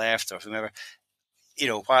to my left or whomever,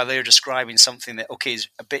 while they're describing something that, okay, is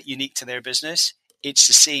a bit unique to their business, it's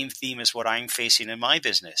the same theme as what I'm facing in my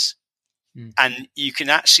business. And you can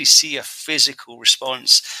actually see a physical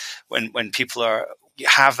response when people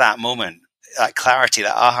have that moment, that clarity,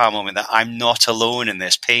 that aha moment, that I'm not alone in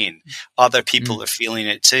this pain. Other people are feeling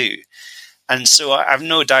it too. And so I have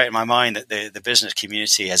no doubt in my mind that the business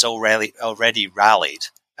community has already rallied.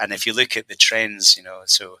 And if you look at the trends,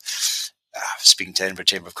 speaking to Edinburgh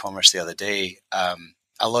Chamber of Commerce the other day,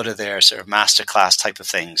 a lot of their sort of masterclass type of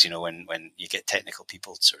things, when you get technical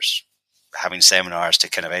people sort of having seminars to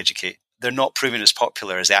kind of educate, they're not proving as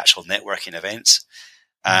popular as the actual networking events.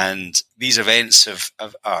 And these events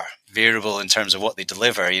are variable in terms of what they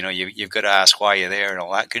deliver. You've got to ask why you're there and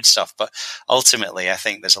all that good stuff. But ultimately, I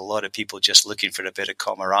think there's a lot of people just looking for a bit of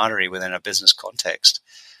camaraderie within a business context.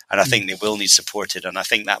 And I think they will need supported. And I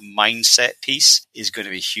think that mindset piece is going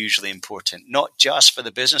to be hugely important, not just for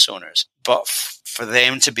the business owners, but for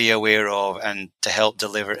them to be aware of and to help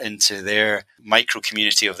deliver into their micro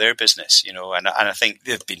community of their business, and I think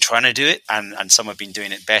they've been trying to do it, and some have been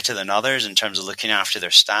doing it better than others in terms of looking after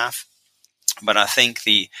their staff. But I think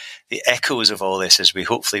the echoes of all this, as we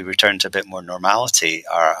hopefully return to a bit more normality,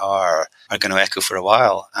 are going to echo for a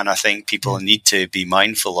while. And I think people need to be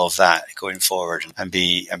mindful of that going forward, and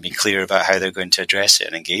be clear about how they're going to address it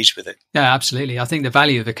and engage with it. Yeah, absolutely. I think the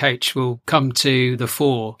value of a coach will come to the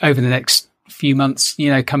fore over the next few months,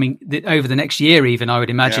 coming over the next year, even, I would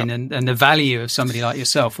imagine. Yeah. And the value of somebody like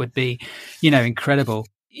yourself would be, incredible.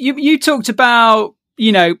 You talked about,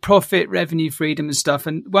 profit, revenue, freedom and stuff.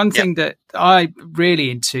 And one thing that I really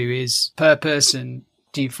into is purpose. And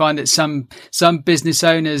do you find that some business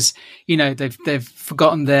owners, they've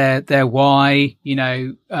forgotten their why,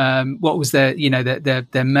 what was their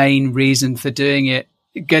main reason for doing it,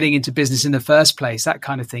 getting into business in the first place, that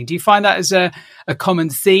kind of thing. Do you find that as a common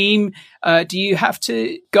theme? Do you have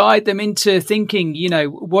to guide them into thinking,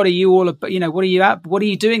 what are you all about? What are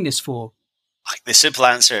you doing this for? The simple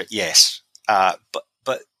answer, yes.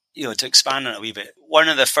 But to expand on it a wee bit, one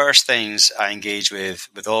of the first things I engage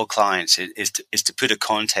with all clients is to put a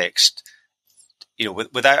context.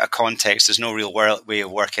 Without a context, there's no real way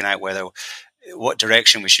of working out what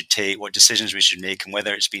direction we should take, what decisions we should make, and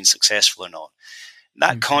whether it's been successful or not.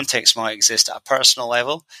 That context might exist at a personal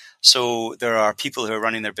level. So there are people who are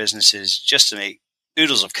running their businesses just to make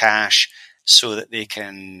oodles of cash so that they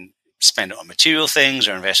can spend it on material things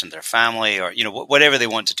or invest in their family, or whatever they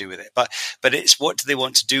want to do with it. But it's what do they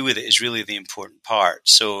want to do with it is really the important part.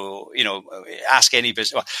 So ask any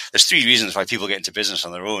business. Well, there's 3 reasons why people get into business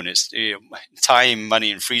on their own. It's time,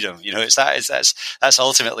 money, and freedom. That's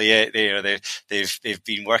ultimately it. They've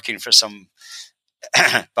been working for some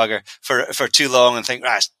bugger for too long and think,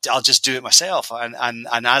 right, I'll just do it myself, and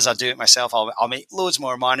as I do it myself, I'll make loads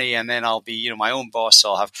more money, and then I'll be my own boss, so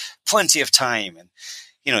I'll have plenty of time. And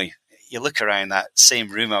you look around that same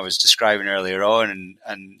room I was describing earlier on,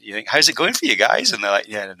 and you think, how's it going for you guys? And they're like,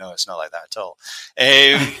 yeah, no, it's not like that at all.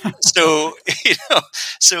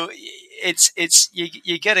 So it's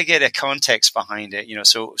you got to get a context behind it.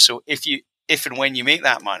 So if and when you make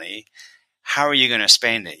that money, how are you going to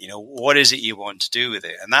spend it? What is it you want to do with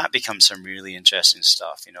it? And that becomes some really interesting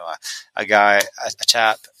stuff. A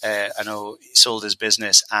chap, I know, sold his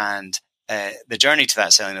business, and the journey to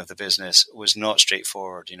that selling of the business was not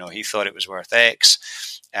straightforward. He thought it was worth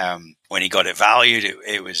X. When he got it valued,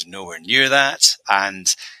 it was nowhere near that.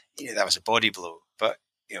 And that was a body blow. But,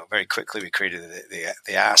 very quickly we created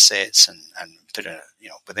the assets and put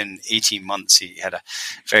within 18 months, he had a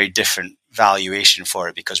very different valuation for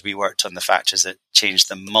it, because we worked on the factors that changed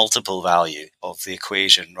the multiple value of the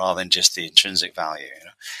equation rather than just the intrinsic value.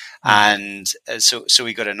 And so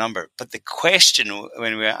we got a number. But the question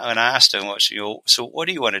when I asked him, so what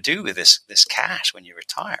do you want to do with this cash when you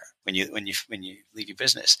retire, when you leave your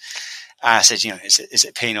business? I said, is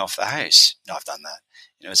it paying off the house? No, I've done that.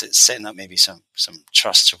 Is it setting up maybe some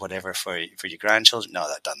trusts or whatever for your grandchildren? No,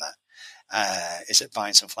 I've done that. Is it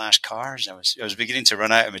buying some flash cars? I was beginning to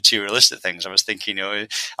run out of materialistic things. I was thinking, I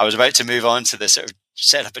was about to move on to this sort of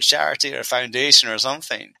set up a charity or a foundation or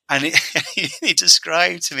something. And he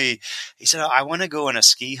described to me, he said, I want to go on a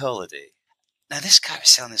ski holiday. Now, this guy was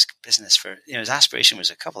selling this business for, his aspiration was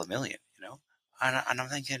a couple of million, and I'm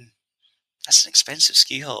thinking, that's an expensive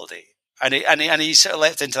ski holiday. And he sort of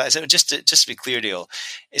leapt into that. I said, just to be clear, Dale,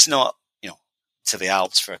 it's not, to the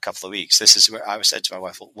Alps for a couple of weeks. This is where I said to my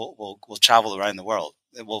wife, we'll travel around the world.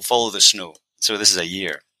 We'll follow the snow. So this is a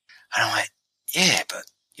year. And I'm like, yeah, but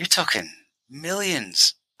you're talking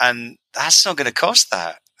millions, and that's not going to cost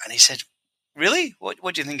that. And he said, really? What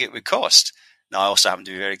do you think it would cost? No, I also happen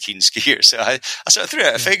to be a very keen skier. So I sort of threw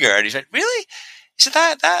out a figure, and he said, really? He said,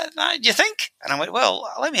 that do you think? And I went,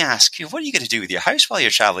 well, let me ask you, what are you going to do with your house while you're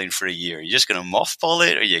traveling for a year? Are you just going to mothball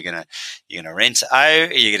it? Or are you going to rent it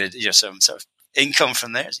out? Are you going to some sort of income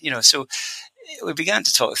from there? So we began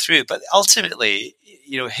to talk through it, but ultimately,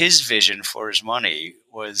 his vision for his money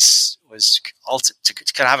was to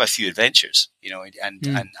kind of have a few adventures, and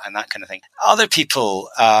that kind of thing. Other people,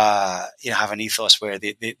 have an ethos where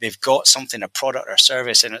they've got something, a product or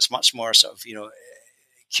service, and it's much more sort of,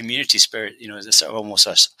 community spirit, it's sort of almost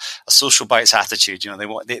a social bites attitude.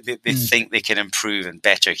 They think they can improve and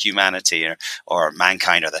better humanity or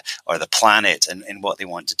mankind or the planet and what they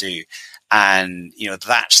want to do. And,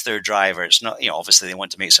 that's their driver. It's not, obviously they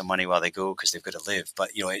want to make some money while they go because they've got to live,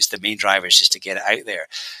 but, it's the main driver is just to get it out there.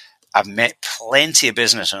 I've met plenty of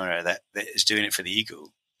business owner that is doing it for the ego,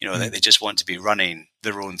 that they just want to be running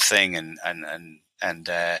their own thing and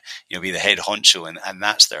be the head honcho, and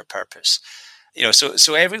that's their purpose.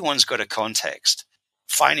 So everyone's got a context.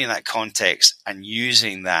 Finding that context and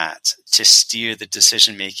using that to steer the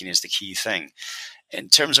decision making is the key thing. In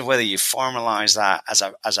terms of whether you formalize that as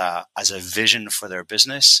a vision for their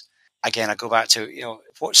business, again, I go back to,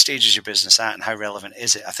 what stage is your business at and how relevant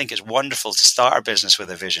is it? I think it's wonderful to start a business with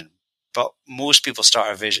a vision, but most people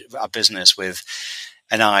start a business with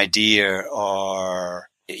an idea or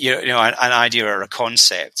an idea or a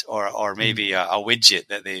concept or maybe a widget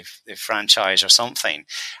that they've franchised or something,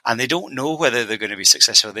 and they don't know whether they're going to be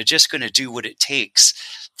successful. They're just going to do what it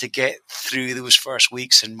takes to get through those first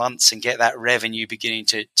weeks and months and get that revenue beginning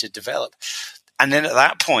to develop. And then at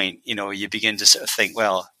that point, you begin to sort of think,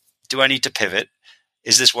 well, do I need to pivot?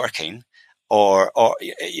 Is this working? Or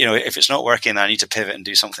if it's not working, I need to pivot and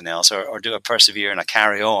do something else, or do I persevere and I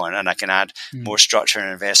carry on and I can add more structure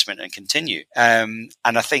and investment and continue? And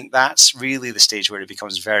I think that's really the stage where it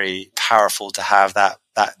becomes very powerful to have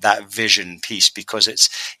that vision piece, because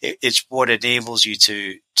it's what enables you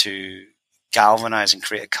to galvanize and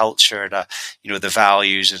create a culture that, the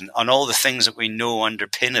values and all the things that we know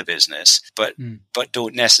underpin a business, but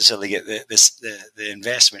don't necessarily get the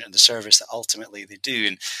investment and the service that ultimately they do.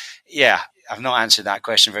 And yeah, I've not answered that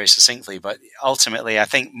question very succinctly, but ultimately I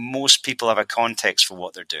think most people have a context for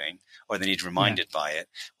what they're doing, or they need reminded by it,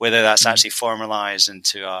 whether that's actually formalized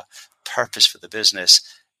into a purpose for the business.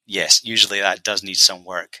 Yes, usually that does need some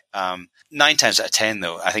work. 9 times out of 10,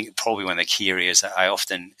 though, I think probably one of the key areas that I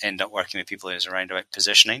often end up working with people is around about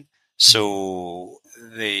positioning. So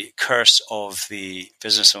the curse of the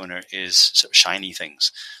business owner is sort of shiny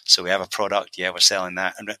things. So we have a product, we're selling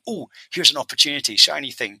that, and here's an opportunity,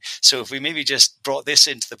 shiny thing. So if we maybe just brought this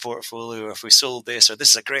into the portfolio, or if we sold this, or this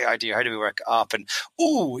is a great idea, how do we work it up? And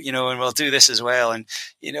and we'll do this as well. And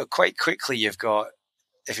quite quickly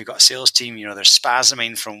if you've got a sales team, they're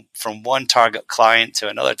spasming from one target client to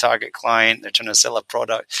another target client. They're trying to sell a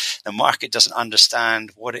product. The market doesn't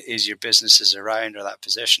understand what it is your business is around, or that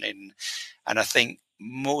positioning. And I think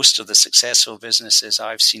most of the successful businesses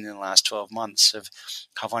I've seen in the last 12 months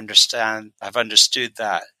have understood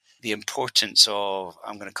that the importance of,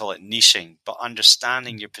 I'm going to call it niching, but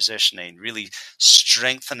understanding your positioning, really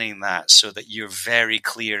strengthening that so that you're very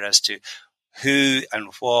clear as to who and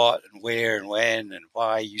what and where and when and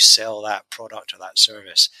why you sell that product or that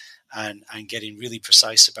service, and getting really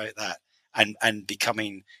precise about that, and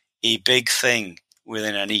becoming a big thing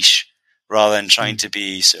within a niche, rather than trying to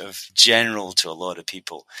be sort of general to a lot of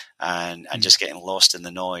people and just getting lost in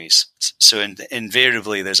the noise. So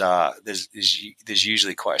invariably there's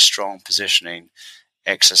usually quite a strong positioning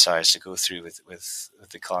exercise to go through with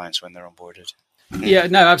the clients when they're onboarded. Yeah,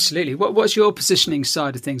 no, absolutely. What's your positioning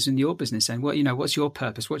side of things in your business then? What's your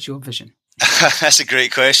purpose? What's your vision? That's a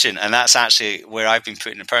great question. And that's actually where I've been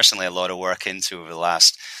putting personally a lot of work into over the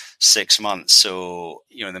last 6 months. So,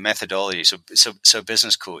 the methodology, so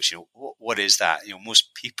business coach, what is that?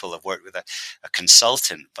 Most people have worked with a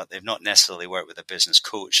consultant, but they've not necessarily worked with a business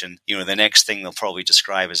coach. And, the next thing they'll probably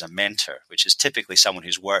describe as a mentor, which is typically someone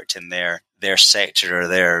who's worked in their sector or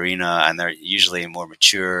their arena, and they're usually more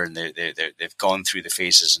mature and they've gone through the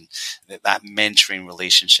phases, and that mentoring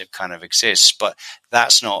relationship kind of exists. But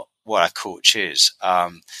that's not what a coach is.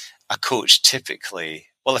 A coach typically,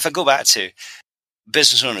 well, if I go back to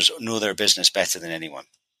business owners, know their business better than anyone.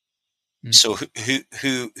 So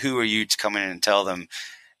who are you to come in and tell them,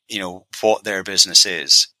 what their business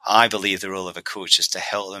is? I believe the role of a coach is to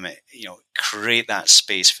help them, create that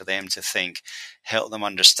space for them to think, help them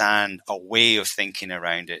understand a way of thinking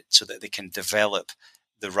around it so that they can develop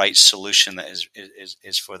the right solution that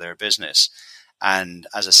is for their business. And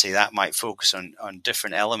as I say, that might focus on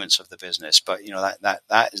different elements of the business, but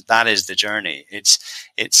that is the journey.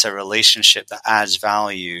 It's a relationship that adds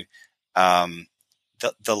value.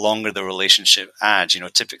 The longer the relationship adds,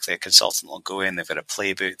 typically a consultant will go in, they've got a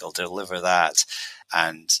playbook, they'll deliver that.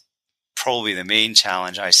 And probably the main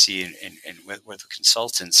challenge I see with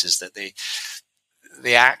consultants is that the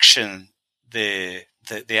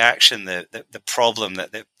problem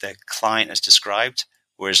that the client has described,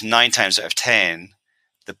 whereas 9 times out of 10,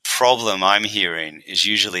 the problem I'm hearing is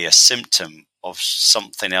usually a symptom of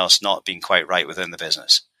something else not being quite right within the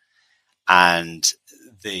business. And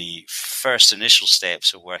the first initial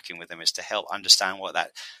steps of working with them is to help understand what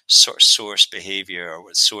that sort of source behavior or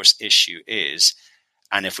what source issue is.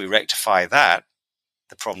 And if we rectify that,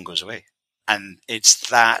 the problem goes away. And it's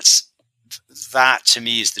that to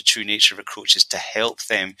me is the true nature of a coach, is to help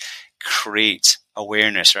them create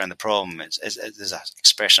awareness around the problem. There's an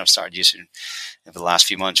expression I've started using over the last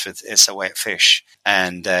few months with "it's a wet fish,"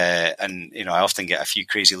 and I often get a few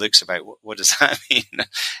crazy looks about what does that mean.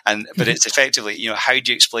 But it's effectively, how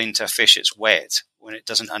do you explain to a fish it's wet when it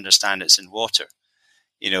doesn't understand it's in water?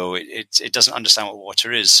 it doesn't understand what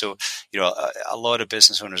water is. So, a lot of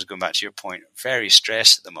business owners, going back to your point, are very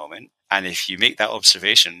stressed at the moment. And if you make that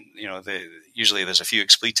observation, usually there's a few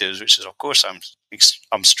expletives, which is, of course,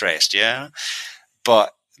 I'm stressed, yeah.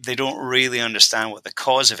 But they don't really understand what the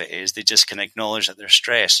cause of it is. They just can acknowledge that they're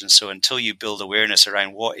stressed. And so until you build awareness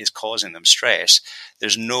around what is causing them stress,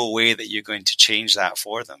 there's no way that you're going to change that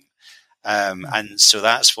for them. And so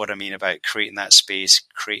that's what I mean about creating that space,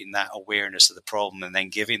 creating that awareness of the problem, and then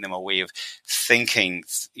giving them a way of thinking,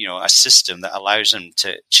 a system that allows them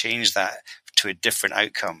to change that to a different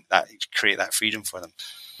outcome, that create that freedom for them.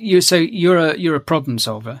 You're a problem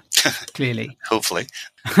solver, clearly. Hopefully.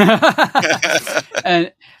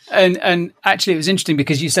 and actually, it was interesting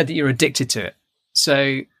because you said that you're addicted to it.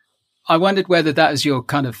 So I wondered whether that was your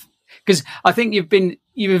kind of, because I think you've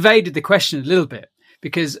evaded the question a little bit.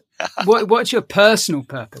 Because what's your personal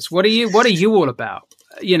purpose? What are you all about?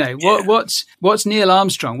 What's Neil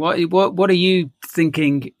Armstrong? What are you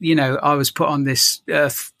thinking? I was put on this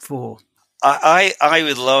earth for. I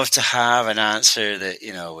would love to have an answer that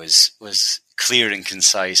was clear and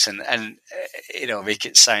concise and make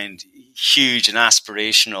it sound huge and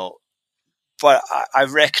aspirational. But I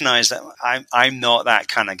recognize that I'm not that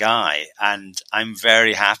kind of guy, and I'm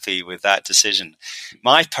very happy with that decision.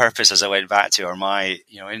 My purpose, as I went back to, or my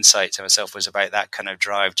insight to myself, was about that kind of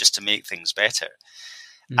drive just to make things better.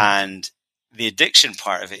 And the addiction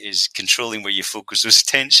part of it is controlling where you focus those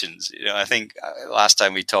attentions. I think last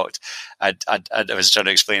time we talked, I was trying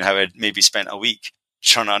to explain how I'd maybe spent a week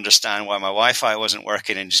trying to understand why my Wi-Fi wasn't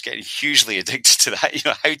working and just getting hugely addicted to that,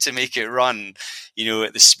 how to make it run,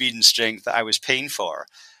 at the speed and strength that I was paying for.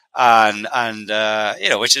 And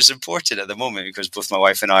which is important at the moment because both my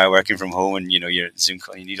wife and I are working from home and, you're at Zoom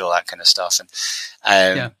call, you need all that kind of stuff.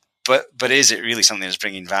 And, but is it really something that's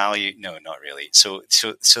bringing value? No, not really. So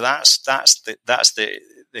that's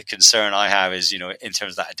the concern I have is, in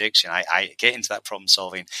terms of that addiction, I get into that problem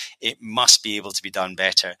solving. It must be able to be done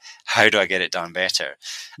better. How do I get it done better?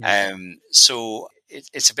 Yeah. So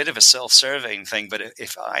it's a bit of a self-serving thing, but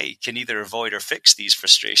if I can either avoid or fix these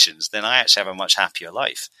frustrations, then I actually have a much happier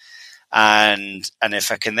life. And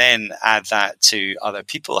if I can then add that to other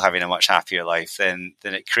people having a much happier life, then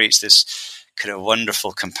it creates this kind of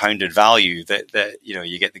wonderful compounded value that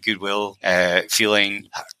you get the goodwill feeling,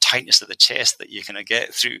 tightness of the chest that you kind of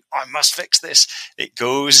get through. I must fix this. It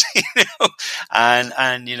goes,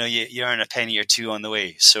 and you earn a penny or two on the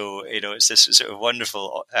way. So it's this sort of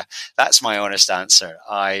wonderful. That's my honest answer.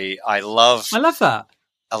 I love that.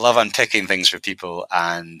 I love unpicking things for people,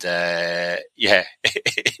 and it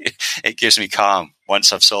gives me calm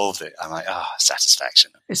once I've solved it. I'm like,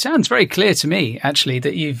 satisfaction. It sounds very clear to me, actually,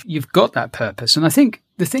 that you've got that purpose. And I think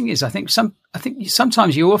the thing is, I think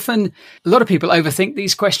sometimes a lot of people overthink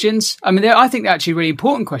these questions. I mean, I think they're actually really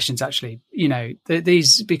important questions. Actually,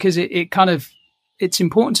 these because it kind of. It's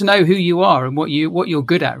important to know who you are and what you're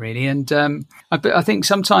good at, really. And I think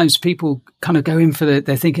sometimes people kind of go in for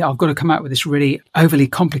they're thinking, I've got to come out with this really overly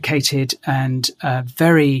complicated and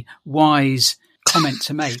very wise comment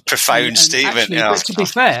to make. Profound statement. Actually, but to be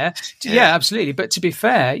fair, absolutely. But to be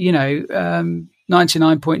fair,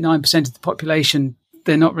 99.9% of the population,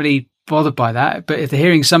 they're not really bothered by that. But if they're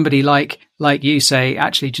hearing somebody like you say,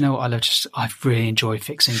 actually, do you know what? I really enjoy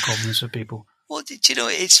fixing problems for people. Well,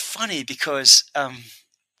 it's funny because, well,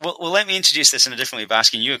 let me introduce this in a different way by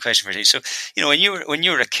asking you a question for you. So, when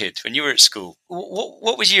you were a kid, when you were at school,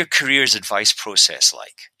 what was your career's advice process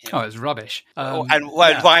like? Oh, it was rubbish.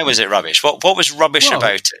 Why was it rubbish? What was rubbish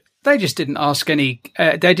about it? They just didn't ask they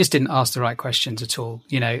just didn't ask the right questions at all.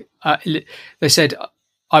 They said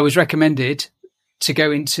I was recommended to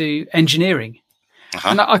go into engineering. Uh-huh.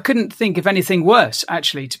 And I couldn't think of anything worse,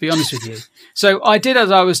 actually, to be honest with you. So I did as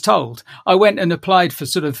I was told. I went and applied for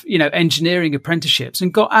sort of, engineering apprenticeships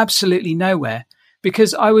and got absolutely nowhere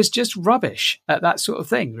because I was just rubbish at that sort of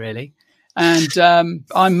thing, really. And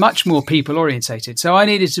I'm much more people orientated. So I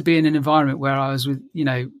needed to be in an environment where I was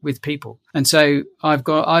with people. And so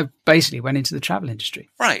I basically went into the travel industry.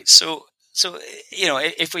 Right. So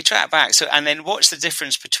if we track back, and then what's the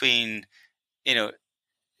difference between,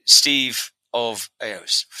 Steve of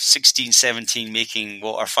 16, 17 making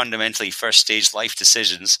what are fundamentally first stage life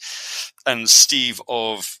decisions, and Steve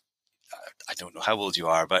of, I don't know how old you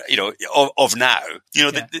are, but of now,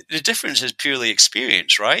 the difference is purely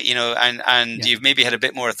experience, right? And you've maybe had a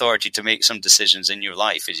bit more authority to make some decisions in your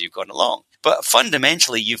life as you've gone along. But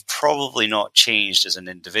fundamentally, you've probably not changed as an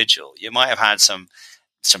individual. You might have had some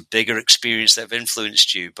some bigger experience that have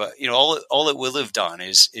influenced you. But, all it will have done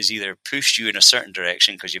is either pushed you in a certain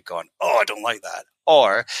direction because you've gone, oh, I don't like that.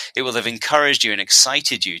 Or it will have encouraged you and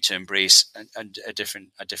excited you to embrace a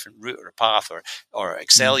different route or a path, or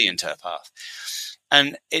excel you into a path.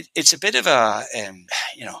 And it's a bit of a,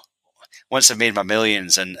 once I've made my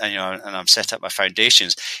millions and I'm set up my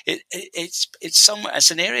foundations,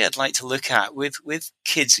 it's an area I'd like to look at with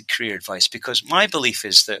kids and career advice, because my belief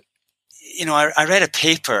is that, I read a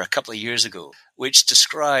paper a couple of years ago which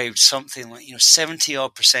described something like,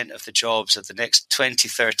 70% of the jobs of the next 20,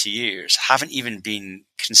 30 years haven't even been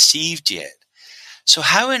conceived yet. So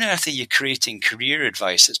how on earth are you creating career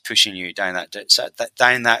advice that's pushing you down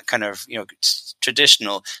that kind of,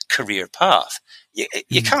 traditional career path?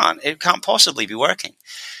 You can't. It can't possibly be working.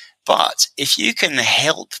 But if you can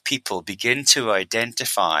help people begin to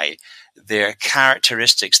identify their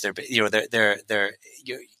characteristics, get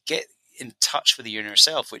in touch with the inner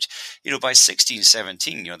self, which, by 16,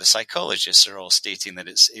 17, the psychologists are all stating that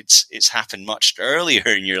it's happened much earlier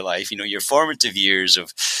in your life. Your formative years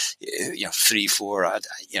of, 3, 4,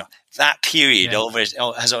 that period always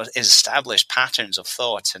has established patterns of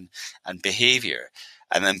thought and behavior.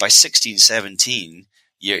 And then by 16, 17,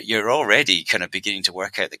 you're already kind of beginning to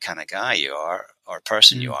work out the kind of guy you are or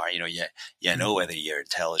person you are. You know whether you're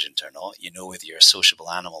intelligent or not. You know whether you're a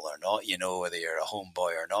sociable animal or not. You know whether you're a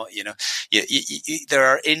homeboy or not. There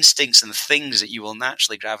are instincts and things that you will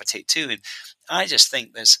naturally gravitate to. And I just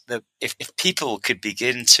think if people could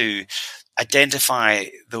begin to identify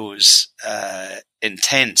those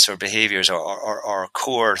intents or behaviors or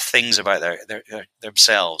core things about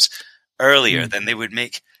themselves earlier, then they would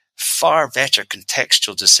make far better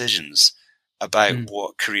contextual decisions about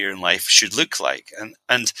what career in life should look like.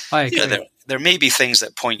 And I agree. There may be things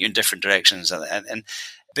that point you in different directions,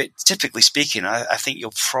 but typically speaking, I think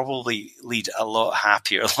you'll probably lead a lot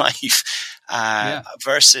happier life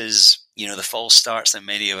versus the false starts that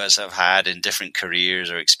many of us have had in different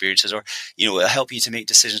careers or experiences, or it'll help you to make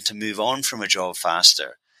decisions to move on from a job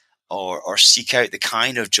faster, or seek out the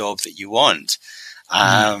kind of job that you want.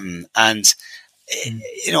 I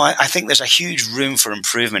think there's a huge room for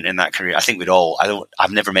improvement in that career. I think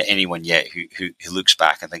I've never met anyone yet who looks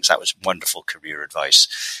back and thinks that was wonderful career advice,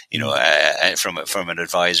 from an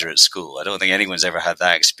advisor at school. I don't think anyone's ever had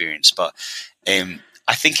that experience, but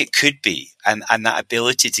I think it could be. And that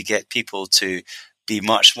ability to get people to be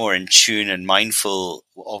much more in tune and mindful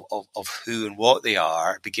of who and what they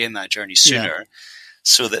are, begin that journey sooner,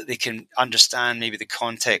 so that they can understand maybe the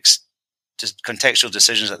contextual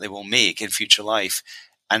decisions that they will make in future life,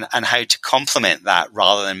 and how to complement that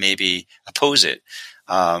rather than maybe oppose it.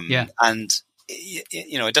 And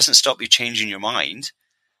it doesn't stop you changing your mind.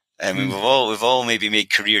 I mean, we've all maybe made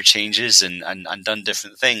career changes and done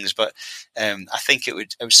different things, but I think it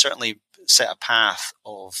would certainly set a path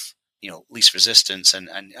of least resistance and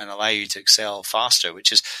allow you to excel faster,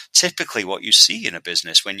 which is typically what you see in a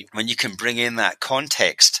business when you can bring in that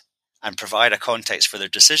context and provide a context for their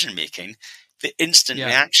decision making. The instant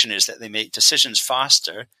reaction is that they make decisions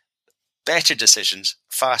faster, better decisions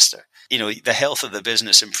faster. The health of the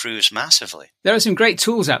business improves massively. There are some great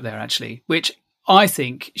tools out there, actually, which I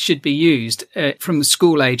think should be used from the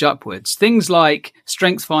school age upwards. Things like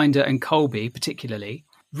StrengthsFinder and Kolbe, particularly.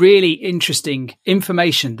 Really interesting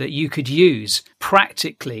information that you could use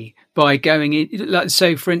practically by going in.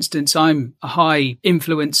 So, for instance, I'm a high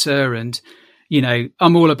influencer and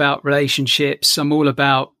I'm all about relationships. I'm all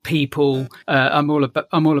about people. I'm all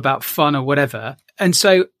about fun or whatever. And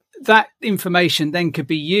so that information then could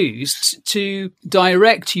be used to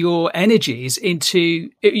direct your energies into,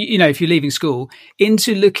 if you're leaving school,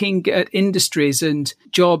 into looking at industries and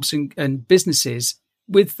jobs and businesses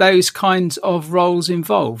with those kinds of roles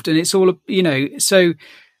involved. And it's all, so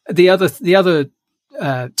the other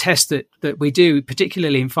test that we do,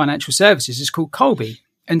 particularly in financial services, is called Kolbe.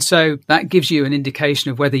 And so that gives you an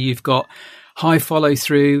indication of whether you've got high follow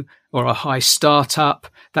through or a high startup,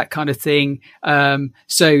 that kind of thing.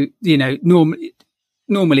 So, normally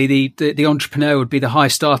the entrepreneur would be the high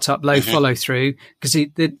startup, low follow through, because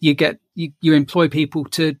you employ people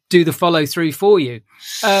to do the follow through for you.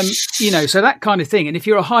 So that kind of thing. And if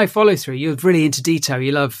you're a high follow through, you're really into detail.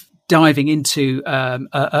 You love diving into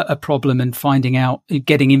a problem and finding out,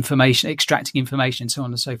 getting information, extracting information, so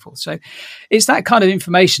on and so forth. So it's that kind of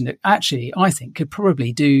information that actually I think could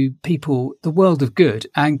probably do people the world of good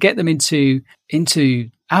and get them into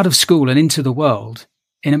out of school and into the world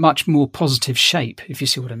in a much more positive shape, if you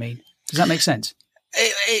see what I mean. Does that make sense?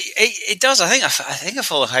 It does. I think I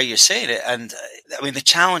follow how you're saying it. And I mean, the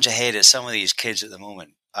challenge ahead of some of these kids at the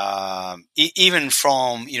moment even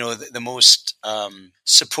from, the most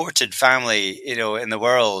supported family, in the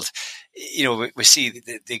world. We see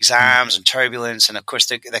the exams and turbulence, and of course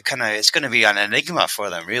they're kind of, it's going to be an enigma for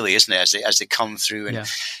them, really, isn't it, as they come through, and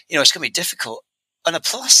it's going to be difficult. On the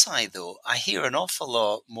plus side, though, I hear an awful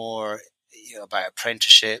lot more about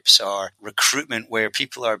apprenticeships or recruitment, where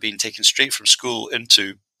people are being taken straight from school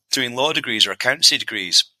into doing law degrees or accountancy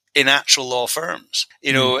degrees in actual law firms,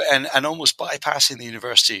 and almost bypassing the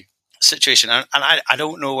university situation. And I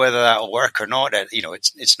don't know whether that will work or not.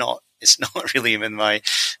 It's not really in my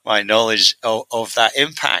knowledge of that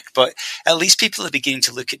impact, but at least people are beginning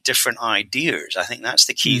to look at different ideas. I think that's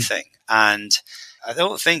the key thing. And I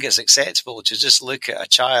don't think it's acceptable to just look at a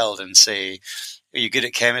child and say, you're good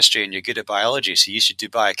at chemistry and you're good at biology, so you should do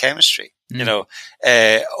biochemistry.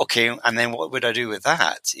 Okay, and then what would I do with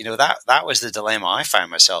that? That was the dilemma I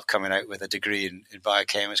found myself coming out with a degree in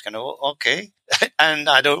biochemistry. Kind of, okay, and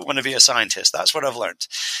I don't want to be a scientist. That's what I've learned.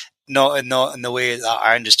 Not in the way that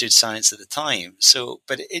I understood science at the time. So,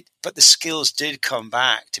 but the skills did come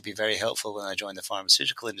back to be very helpful when I joined the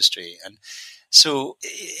pharmaceutical industry. And so,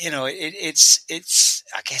 it's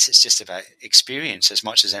I guess it's just about experience as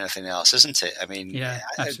much as anything else, isn't it? I mean,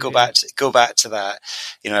 go back to that.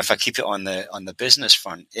 If I keep it on the business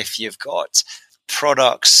front, if you've got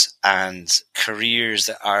products and careers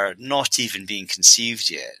that are not even being conceived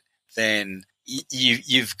yet, then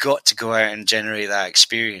you've got to go out and generate that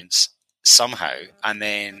experience somehow, and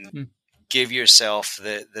then give yourself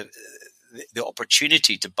the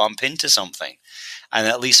opportunity to bump into something, and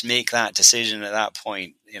at least make that decision at that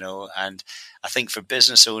point. And I think for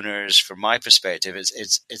business owners, from my perspective,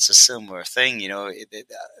 it's a similar thing.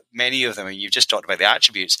 Many of them, and you've just talked about the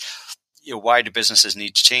attributes. Why do businesses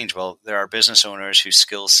need to change? Well, there are business owners whose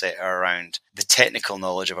skill set are around the technical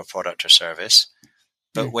knowledge of a product or service.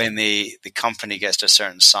 But when the company gets to a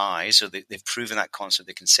certain size, so they've proven that concept,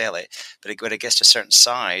 they can sell it. But when it gets to a certain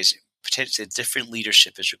size, potentially different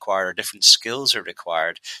leadership is required, or different skills are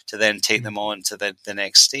required to then take them on to the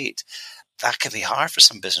next state. That can be hard for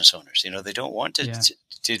some business owners. They don't want to.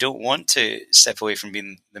 They don't want to step away from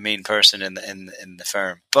being the main person in the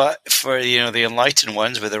firm. But for the enlightened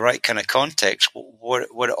ones with the right kind of context, what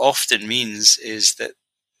it often means is that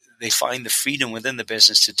they find the freedom within the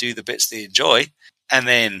business to do the bits they enjoy, and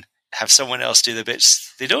then have someone else do the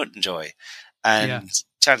bits they don't enjoy. And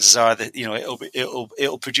chances are that,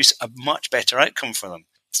 it'll produce a much better outcome for them.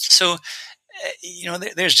 So,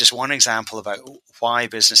 there's just one example about why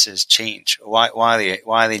businesses change, why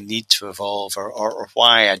they need to evolve, or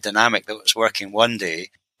why a dynamic that was working one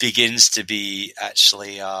day begins to be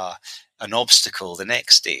actually an obstacle the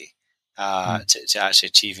next day to actually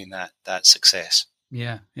achieving that success.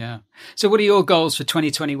 Yeah. So what are your goals for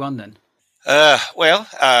 2021 then?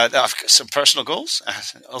 I've got some personal goals,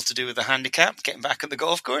 all to do with the handicap, getting back on the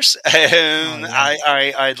golf course.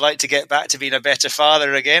 I'd like to get back to being a better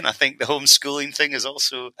father again. I think the homeschooling thing is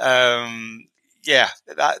also, that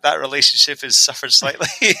relationship has suffered slightly.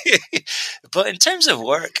 But in terms of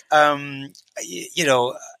work, I've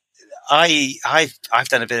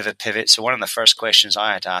done a bit of a pivot. So one of the first questions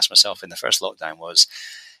I had to ask myself in the first lockdown was,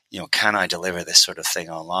 can I deliver this sort of thing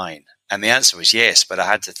online? And the answer was yes, but I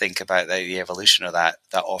had to think about the evolution of that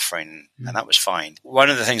offering, and that was fine. One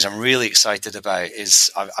of the things I'm really excited about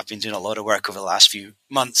is I've been doing a lot of work over the last few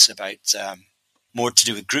months about more to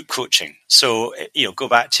do with group coaching. So, go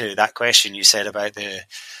back to that question you said about the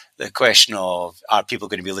question of, are people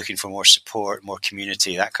going to be looking for more support, more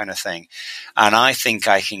community, that kind of thing? And I think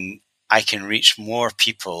I can reach more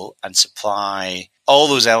people and supply all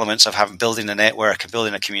those elements of building a network and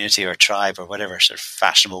building a community or a tribe or whatever sort of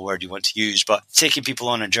fashionable word you want to use, but taking people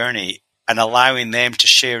on a journey and allowing them to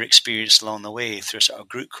share experience along the way through a sort of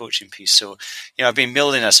group coaching piece. So, I've been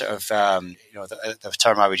building a sort of, the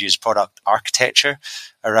term I would use, product architecture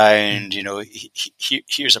around,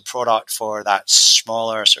 here's a product for that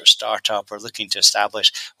smaller sort of startup or looking to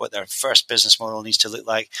establish what their first business model needs to look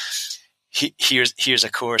like. Here's a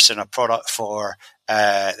course and a product for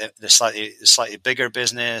the slightly bigger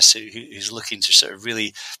business who's looking to sort of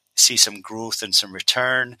really see some growth and some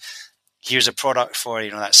return. Here's a product for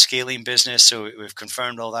that scaling business. So we've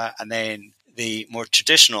confirmed all that, and then the more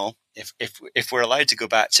traditional, if we're allowed to go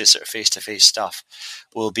back to sort of face-to-face stuff,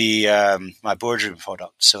 will be my boardroom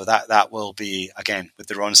product. So that will be, again, with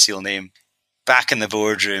the Ron Steele name, back in the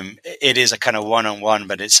boardroom. It is a kind of one-on-one,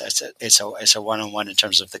 but it's a one-on-one in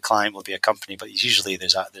terms of the client will be a company, but usually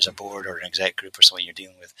there's a board or an exec group or something you're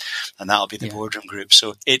dealing with, and that'll be the boardroom group.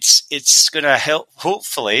 So it's going to help.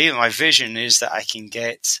 Hopefully, my vision is that I can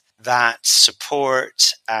get that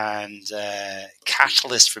support and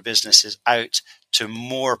catalyst for businesses out to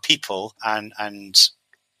more people and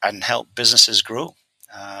help businesses grow,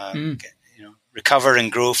 recover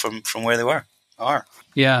and grow from where they are.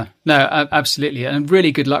 Yeah, no, absolutely. And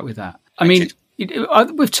really good luck with that. I mean,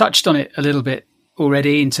 we've touched on it a little bit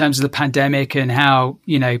already in terms of the pandemic and how,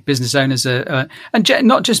 business owners and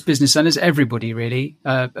not just business owners, everybody really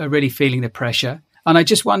are really feeling the pressure. And I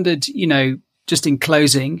just wondered, just in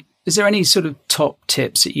closing, is there any sort of top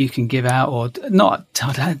tips that you can give out, or not?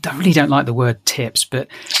 I really don't like the word tips, but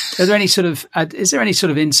is there any sort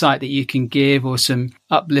of insight that you can give, or some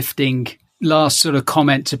uplifting last sort of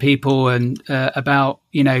comment to people and about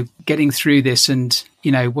getting through this and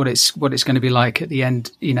what it's going to be like at the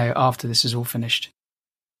end, after this is all finished?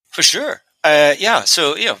 For sure.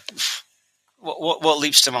 So what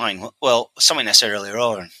leaps to mind? Well, something I said earlier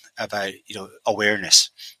on about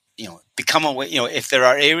awareness. Become aware. If there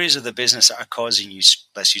are areas of the business that are causing you,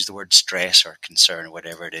 let's use the word stress or concern or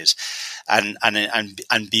whatever it is, and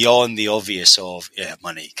beyond the obvious of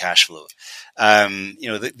money, cash flow.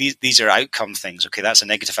 These are outcome things. Okay, that's a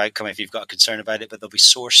negative outcome if you've got a concern about it, but there'll be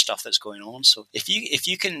source stuff that's going on. So if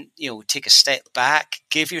you can take a step back,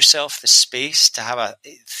 give yourself the space to have a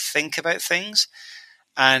think about things,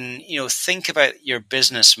 and think about your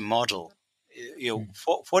business model.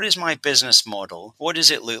 What is my business model? What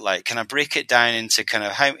does it look like? Can I break it down into kind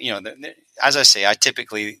of how, as I say, I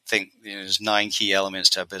typically think there's 9 key elements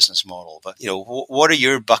to a business model, but what are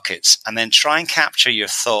your buckets? And then try and capture your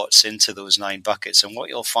thoughts into those 9 buckets. And what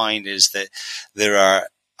you'll find is that there are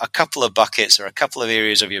a couple of buckets or a couple of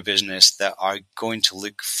areas of your business that are going to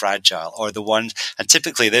look fragile, or the ones, and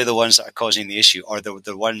typically they're the ones that are causing the issue, or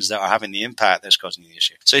the ones that are having the impact that's causing the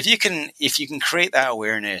issue. So if you can create that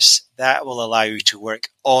awareness, that will allow you to work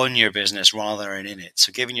on your business rather than in it.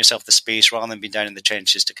 So giving yourself the space rather than being down in the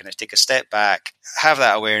trenches to kind of take a step back, have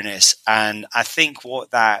that awareness. And I think what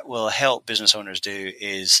that will help business owners do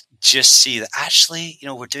is just see that actually,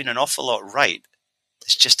 we're doing an awful lot right.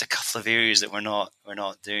 It's just a couple of areas that we're not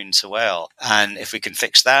doing so well. And if we can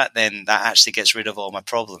fix that, then that actually gets rid of all my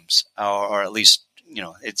problems, or at least,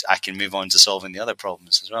 I can move on to solving the other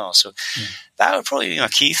problems as well. So that would probably be a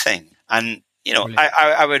key thing. And,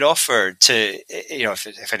 I would offer to,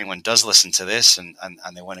 if anyone does listen to this and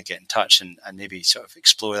they want to get in touch and maybe sort of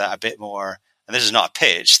explore that a bit more, and this is not a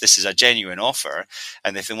pitch, this is a genuine offer.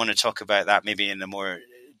 And if they want to talk about that maybe in a more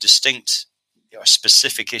distinct a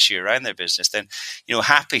specific issue around their business, then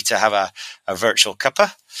happy to have a virtual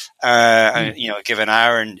cuppa, and give an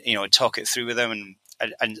hour and talk it through with them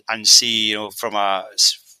and see from a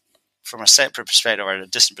separate perspective or a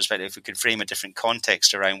distant perspective, if we can frame a different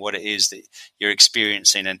context around what it is that you're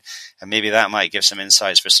experiencing, and maybe that might give some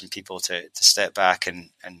insights for some people to step back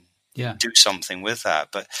and do something with that.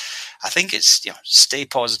 But I think it's stay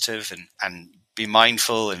positive and be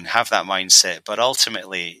mindful and have that mindset, but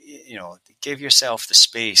ultimately, give yourself the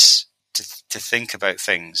space to think about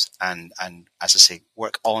things and as I say,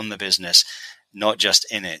 work on the business, not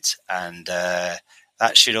just in it. And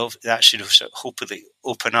that should hopefully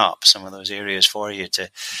open up some of those areas for you to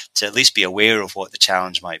at least be aware of what the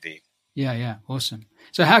challenge might be. Yeah, awesome.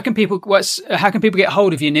 So how can people get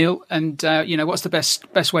hold of you, Neil? And what's the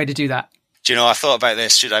best way to do that? Do I thought about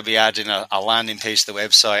this? Should I be adding a landing page to the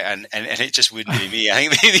website? And it just wouldn't be me. I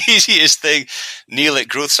think the easiest thing, Neil at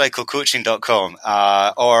growthcyclecoaching.com,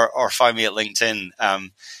 or find me at LinkedIn.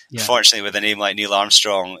 Fortunately, with a name like Neil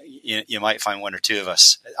Armstrong, you might find one or two of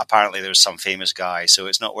us. Apparently, there's some famous guy, so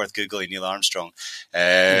it's not worth Googling Neil Armstrong.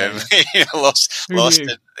 Lost in,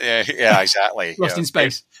 exactly. Lost in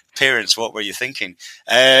space. Parents, what were you thinking?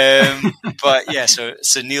 But yeah, so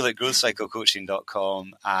Neil at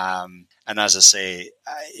growthcyclecoaching.com. And as I say,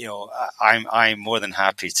 I'm more than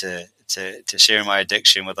happy to share my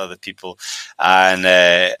addiction with other people and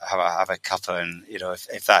have a cuppa, and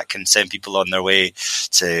if that can send people on their way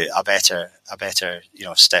to a better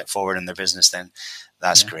step forward in their business, then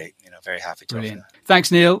that's great. Very happy to. Brilliant.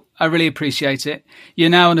 Thanks, Neil. I really appreciate it. You're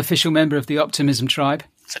now an official member of the Optimism Tribe.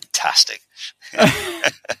 Fantastic.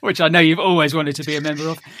 Which I know you've always wanted to be a member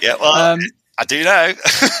of. Yeah, well, I do now.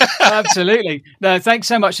 Absolutely. No, thanks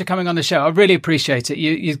so much for coming on the show. I really appreciate it.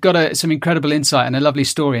 You've got some incredible insight and a lovely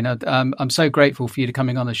story, and I'm so grateful for you to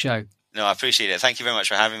coming on the show. No, I appreciate it. Thank you very much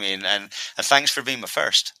for having me, and thanks for being my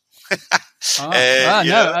first.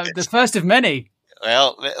 The first of many.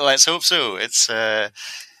 Well, let's hope so. It's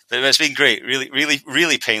been great. Really, really,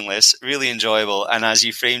 really painless, really enjoyable, and as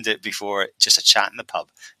you framed it before, just a chat in the pub.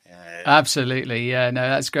 Absolutely. Yeah, no,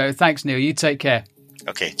 that's great. Thanks, Neil. You take care.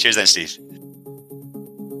 Okay. Cheers then, Steve.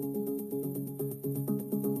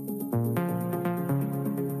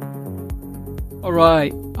 All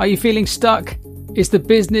right. Are you feeling stuck? Is the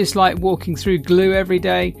business like walking through glue every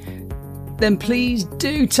day? Then please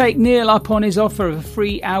do take Neil up on his offer of a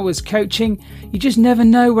free hours coaching. You just never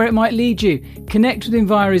know where it might lead you. Connect with him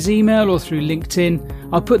via his email or through LinkedIn.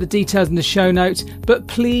 I'll put the details in the show notes, but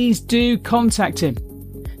please do contact him.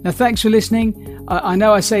 Now, thanks for listening. I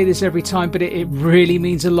know I say this every time, but it really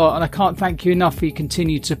means a lot, and I can't thank you enough for your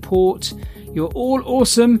continued support. You're all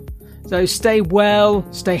awesome. So stay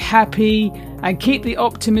well, stay happy, and keep the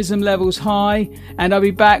optimism levels high. And I'll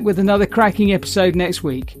be back with another cracking episode next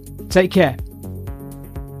week. Take care.